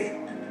groceries.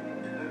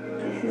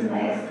 This is my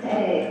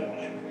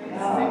aesthetic.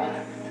 Oh.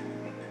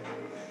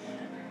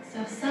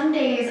 So some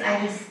days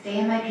I just stay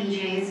in my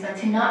PJs, but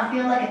to not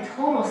feel like a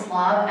total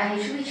slob, I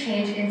usually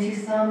change into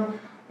some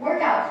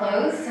workout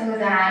clothes so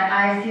that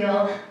I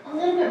feel a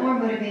little bit more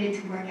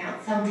motivated to work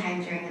out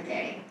sometime during the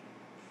day.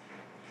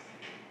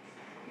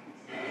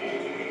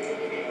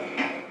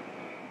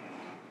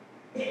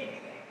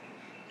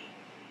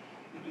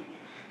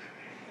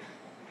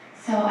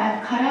 So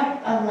I've cut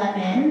up a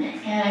lemon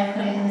and I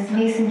put it in this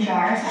mason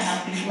jar, so I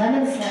have these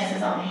lemon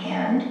slices on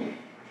hand.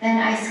 Then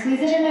I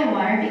squeeze it in my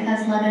water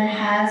because lemon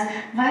has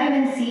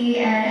vitamin C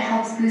and it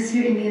helps boost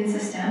your immune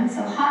system.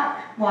 So hot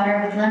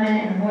water with lemon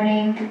in the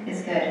morning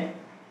is good.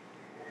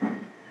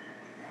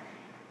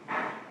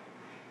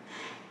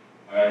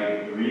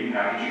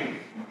 Repackaging.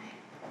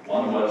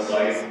 One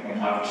website will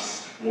have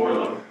just 4 of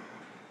them.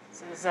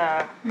 This is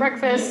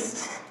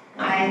breakfast.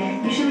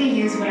 I usually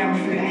use whatever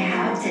fruit I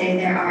have. Today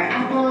there are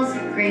apples,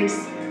 grapes,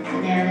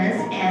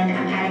 bananas, and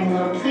I'm adding a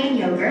little plain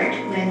yogurt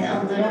with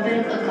a little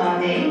bit of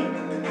agave.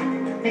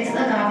 Mix the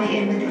agave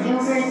in with the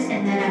yogurt,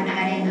 and then I'm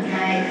adding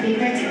my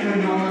favorite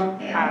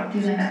granola. Do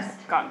my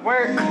best. Got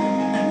work.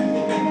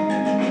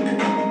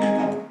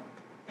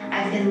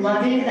 I've been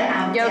loving the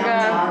app down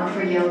dog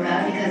for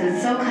yoga because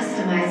it's so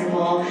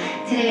customizable.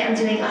 Today I'm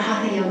doing a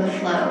hatha yoga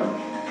flow.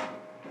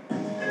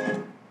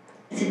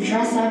 To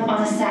dress up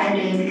on a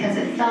Saturday because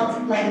it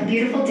felt like a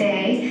beautiful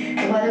day.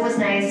 The weather was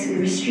nice. We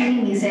were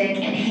streaming music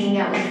and hanging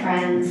out with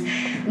friends.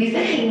 We've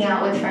been hanging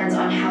out with friends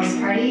on House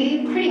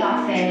Party pretty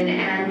often,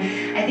 and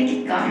I think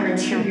it got her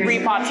 2 years ago.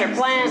 Repots her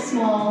plant. So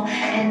small,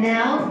 and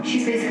now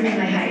she's basically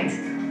my height.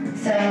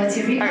 So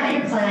to repot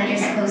your plant,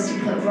 you're supposed to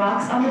put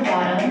rocks on the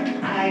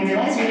bottom. I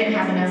realized we didn't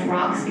have enough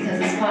rocks because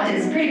this pot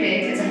is pretty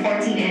big. It's a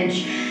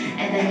 14-inch,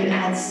 and then you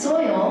add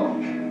soil.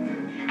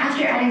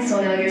 After adding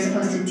soil, you're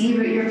supposed to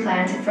de-root your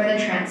plant to further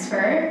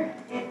transfer.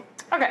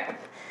 Okay.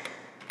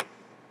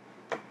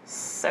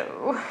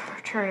 So,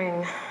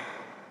 returning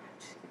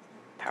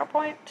to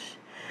PowerPoint.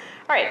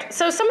 All right,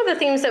 so some of the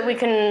themes that we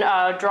can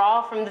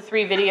draw from the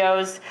 3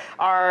 videos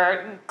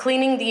are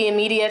cleaning the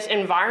immediate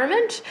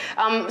environment,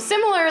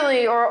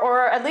 similarly,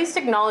 or at least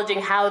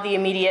acknowledging how the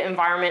immediate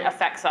environment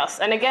affects us.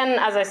 And again,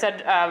 as I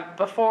said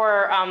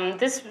before,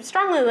 this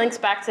strongly links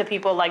back to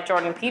people like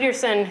Jordan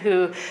Peterson,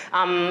 who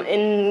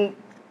in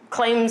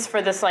claims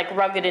for this like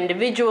rugged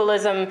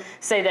individualism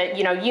say that,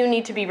 you know, you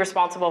need to be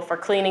responsible for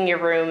cleaning your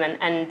room,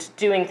 and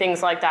doing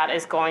things like that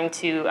is going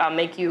to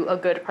make you a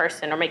good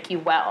person or make you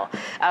well.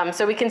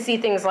 So we can see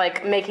things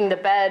like making the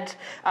bed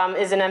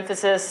is an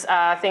emphasis,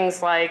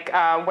 things like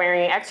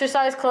wearing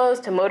exercise clothes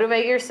to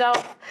motivate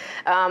yourself.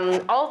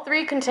 All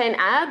three contain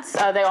ads.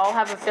 They all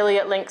have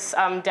affiliate links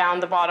down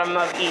the bottom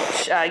of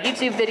each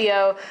YouTube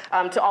video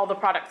to all the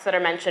products that are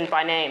mentioned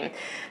by name.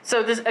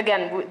 So this,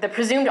 again, the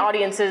presumed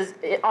audience is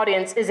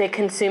a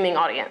consuming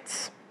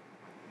audience.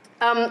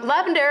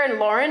 Lavender and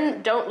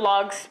Lauren don't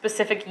log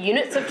specific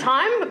units of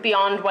time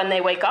beyond when they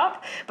wake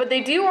up, but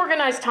they do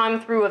organize time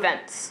through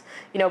events.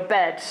 You know,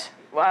 bed,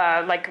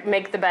 like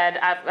make the bed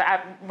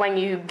when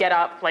you get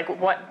up, like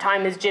what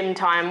time is gym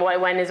time,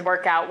 when is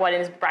workout, when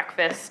is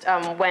breakfast,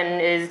 when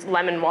is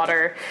lemon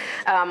water,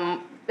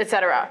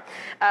 etc.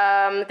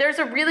 There's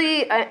a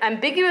really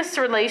ambiguous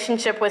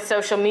relationship with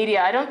social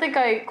media. I don't think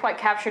I quite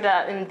captured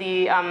that in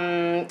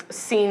the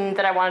scene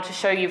that I wanted to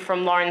show you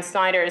from Lauren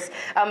Snyder's,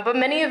 but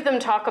many of them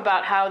talk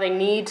about how they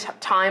need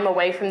time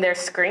away from their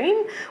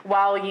screen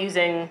while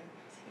using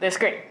their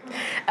screen.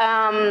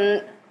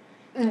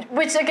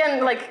 Which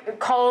again, like,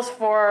 calls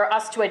for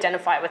us to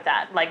identify with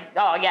that. Like,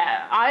 oh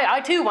yeah, I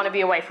too want to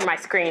be away from my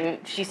screen,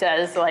 she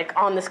says, like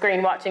on the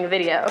screen watching a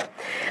video.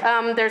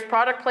 There's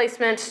product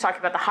placement, talking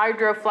about the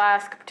Hydro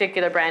Flask, a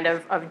particular brand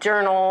of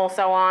journal,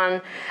 so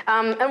on.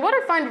 And what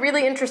I find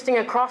really interesting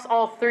across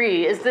all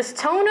three is this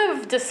tone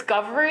of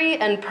discovery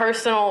and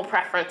personal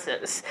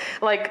preferences.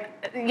 Like,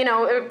 you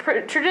know,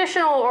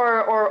 traditional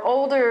or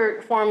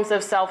older forms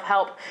of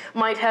self-help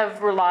might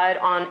have relied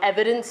on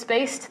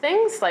evidence-based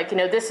things, like, you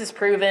know, this is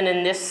proven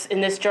in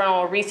this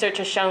journal. Research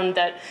has shown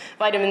that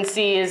vitamin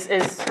C is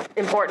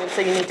important, so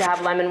you need to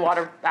have lemon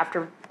water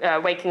after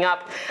waking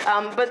up.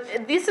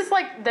 But this is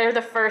like they're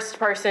the first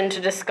person to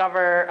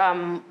discover,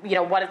 you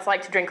know, what it's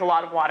like to drink a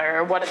lot of water,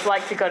 or what it's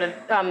like to go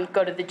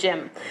to the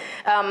gym.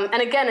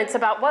 And again, it's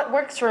about what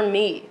works for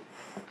me.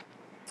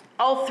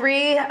 All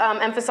three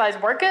emphasize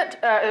workout,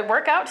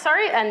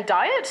 and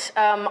diet.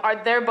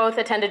 They're both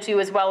attended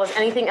to, as well as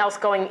anything else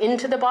going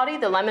into the body,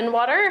 the lemon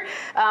water.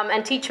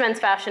 And Teach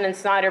Men's Fashion and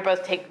Snyder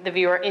both take the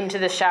viewer into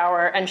the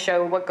shower and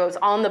show what goes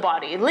on the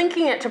body,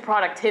 linking it to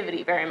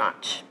productivity very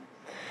much.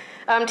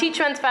 Teach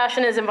Men's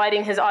Fashion is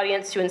inviting his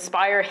audience to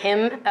aspire to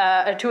him,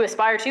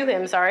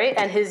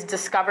 and his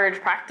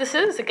discovered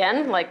practices.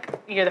 Again, like,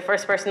 you're the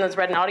first person that's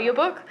read an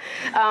audiobook.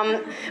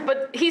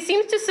 But he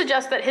seems to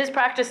suggest that his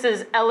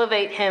practices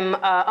elevate him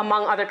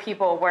among other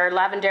people, where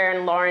Lavender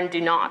and Lauren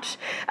do not.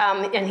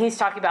 And he's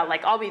talking about,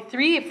 like, I'll be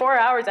 3-4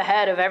 hours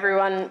ahead of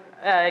everyone.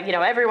 You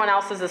know, everyone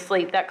else is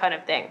asleep, that kind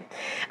of thing.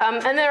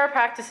 And there are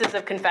practices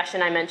of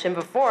confession I mentioned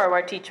before,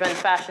 where Teach Men's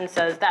Fashion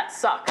says that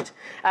sucked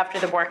after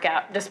the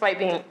workout, despite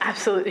being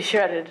absolutely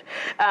shredded.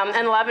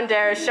 And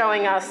Lavender is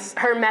showing us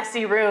her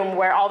messy room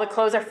where all the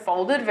clothes are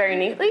folded very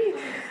neatly.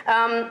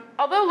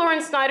 Although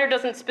Lauren Snyder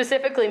doesn't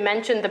specifically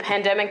mention the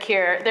pandemic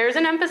here, there's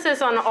an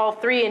emphasis on all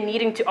three in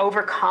needing to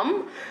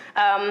overcome.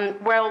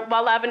 While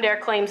Lavender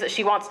claims that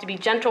she wants to be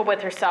gentle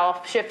with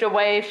herself, shift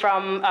away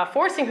from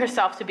forcing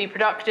herself to be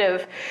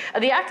productive,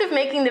 the act of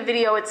making the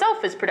video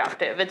itself is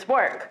productive. It's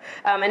work.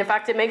 And in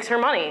fact, it makes her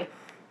money.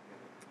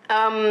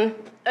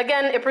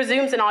 Again, it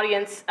presumes an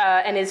audience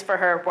and is for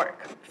her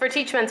work. For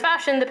Teach Men's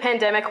Fashion, the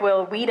pandemic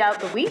will weed out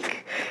the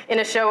weak in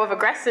a show of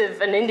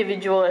aggressive and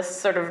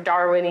individualist sort of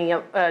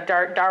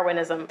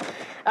Darwinism.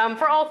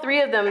 For all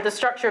three of them, the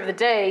structure of the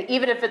day,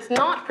 even if it's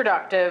not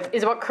productive,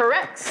 is what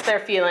corrects their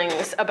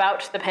feelings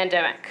about the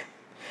pandemic.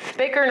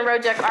 Baker and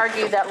Rojek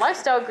argue that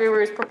lifestyle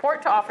gurus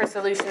purport to offer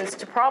solutions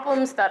to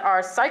problems that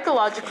are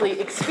psychologically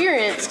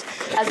experienced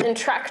as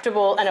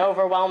intractable and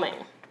overwhelming.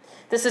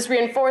 This is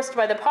reinforced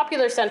by the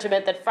popular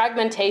sentiment that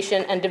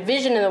fragmentation and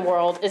division in the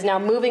world is now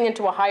moving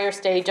into a higher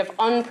stage of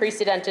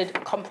unprecedented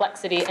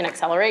complexity and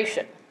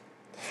acceleration.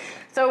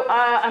 So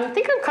I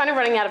think I'm kind of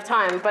running out of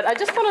time, but I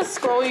just want to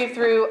scroll you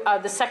through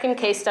the second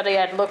case study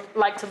I'd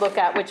like to look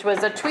at, which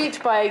was a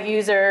tweet by a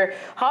user,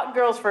 Hot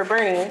Girls for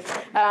Bernie,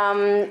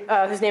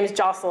 whose name is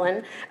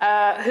Jocelyn,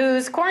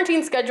 whose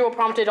quarantine schedule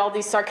prompted all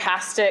these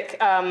sarcastic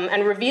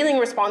and revealing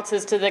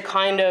responses to the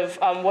kind of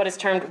what is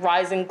termed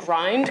rise and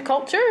grind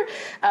culture,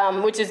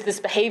 which is this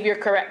behavior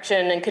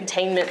correction and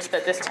containment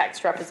that this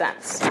text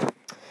represents.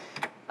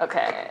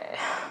 Okay.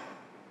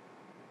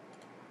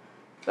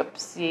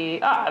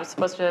 Oopsie. I was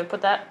supposed to put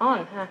that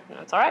on.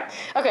 No, it's all right.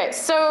 Okay,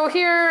 so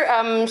here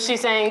she's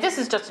saying, this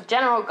is just a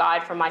general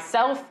guide for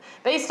myself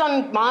based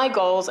on my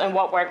goals and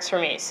what works for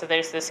me. So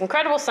there's this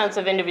incredible sense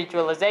of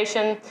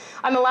individualization.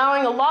 I'm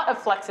allowing a lot of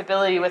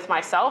flexibility with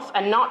myself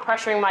and not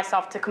pressuring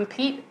myself to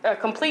complete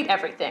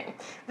everything.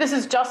 This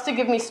is just to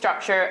give me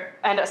structure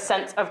and a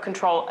sense of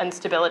control and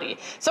stability.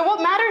 So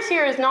what matters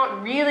here is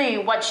not really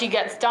what she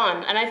gets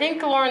done. And I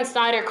think Lauren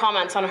Snyder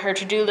comments on her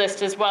to-do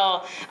list as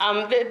well.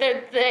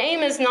 The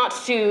aim is not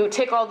to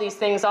tick all these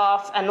things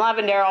off, and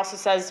Lavender also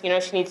says, you know,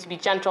 she needs to be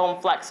gentle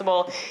and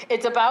flexible.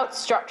 It's about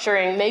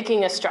structuring,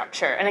 making a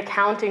structure, and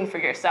accounting for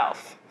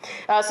yourself.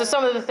 So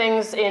some of the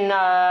things in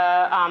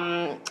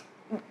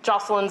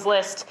Jocelyn's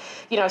list,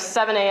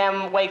 7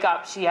 a.m. wake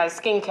up, she has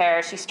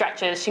skincare, she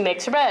stretches, she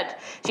makes her bed,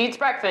 she eats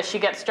breakfast, she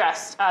gets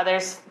dressed.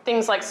 There's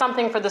things like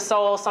something for the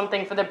soul,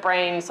 something for the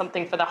brain,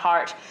 something for the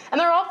heart. And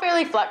they're all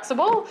fairly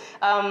flexible.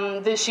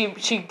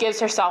 She gives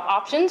herself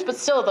options, but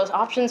still those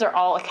options are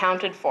all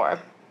accounted for.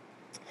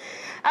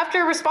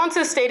 After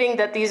responses stating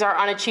that these are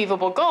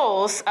unachievable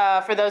goals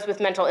for those with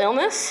mental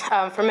illness,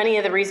 for many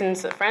of the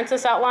reasons that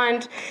Frances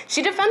outlined,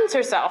 she defends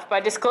herself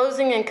by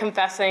disclosing and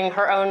confessing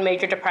her own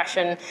major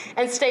depression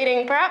and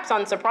stating, perhaps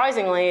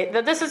unsurprisingly,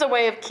 that this is a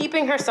way of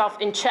keeping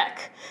herself in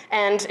check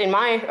and, in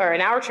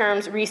our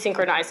terms,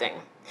 resynchronizing.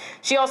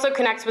 She also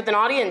connects with an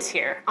audience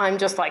here. I'm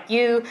just like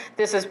you.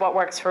 This is what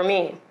works for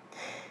me.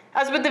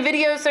 As with the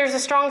videos, there's a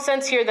strong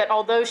sense here that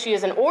although she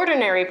is an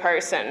ordinary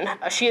person,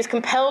 she is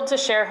compelled to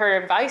share her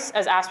advice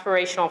as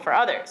aspirational for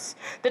others.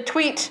 The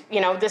tweet,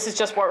 this is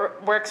just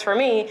what works for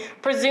me,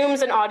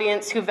 presumes an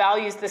audience who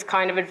values this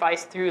kind of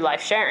advice through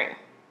life sharing.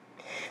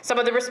 Some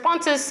of the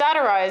responses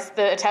satirize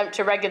the attempt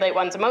to regulate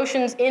one's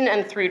emotions in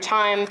and through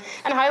time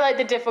and highlight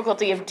the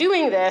difficulty of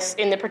doing this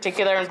in the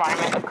particular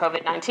environment of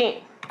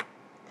COVID-19.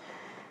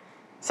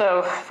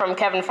 So from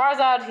Kevin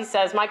Farzad, he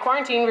says, my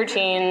quarantine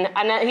routine,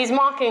 and he's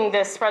mocking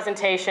this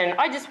presentation.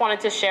 I just wanted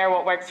to share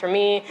what works for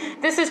me.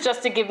 This is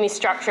just to give me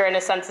structure and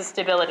a sense of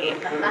stability.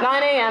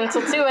 9 a.m.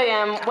 till 2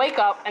 a.m., wake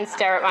up and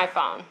stare at my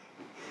phone.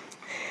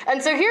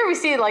 And so here we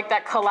see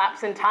that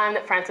collapse in time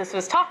that Frances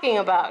was talking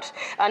about.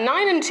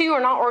 9 and 2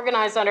 are not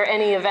organized under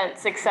any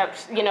events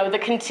except, the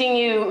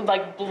continued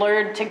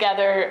blurred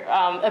together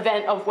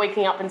event of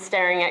waking up and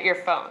staring at your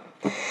phone.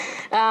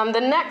 The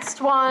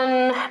next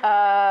one,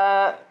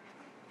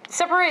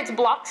 separates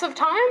blocks of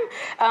time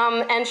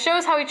and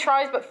shows how he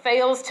tries but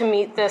fails to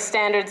meet the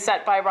standards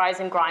set by rise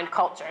and grind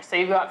culture. So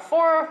you've got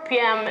 4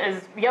 p.m.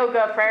 is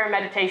yoga, prayer,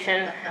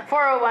 meditation.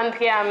 4:01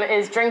 p.m.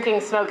 is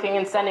drinking, smoking,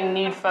 and sending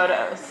nude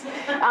photos.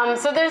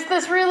 So there's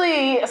this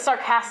really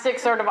sarcastic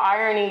sort of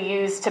irony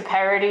used to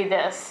parody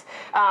this,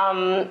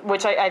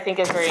 which I think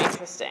is very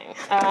interesting.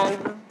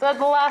 The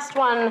last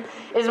one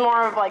is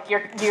more of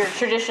your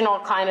traditional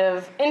kind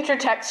of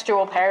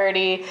intertextual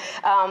parody,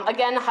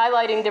 again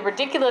highlighting the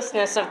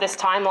ridiculousness of this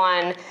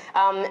timeline,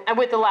 and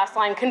with the last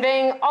line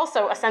conveying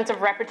also a sense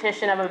of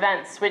repetition of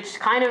events, which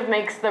kind of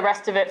makes the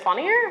rest of it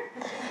funnier.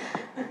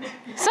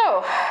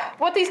 So,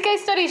 what these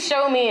case studies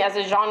show me as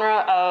a genre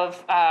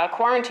of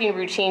quarantine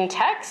routine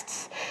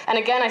texts, and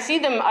again, I see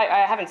them,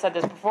 I haven't said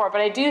this before, but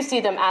I do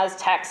see them as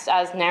texts,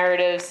 as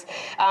narratives,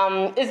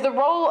 is the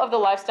role of the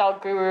lifestyle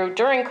guru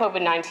during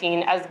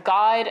COVID-19 as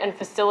guide and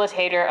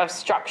facilitator of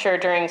structure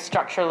during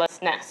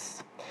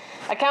structurelessness.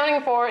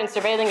 Accounting for and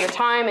surveilling your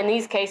time in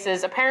these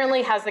cases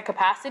apparently has the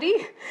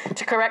capacity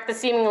to correct the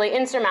seemingly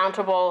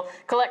insurmountable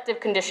collective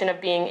condition of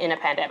being in a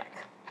pandemic.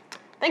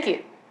 Thank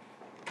you.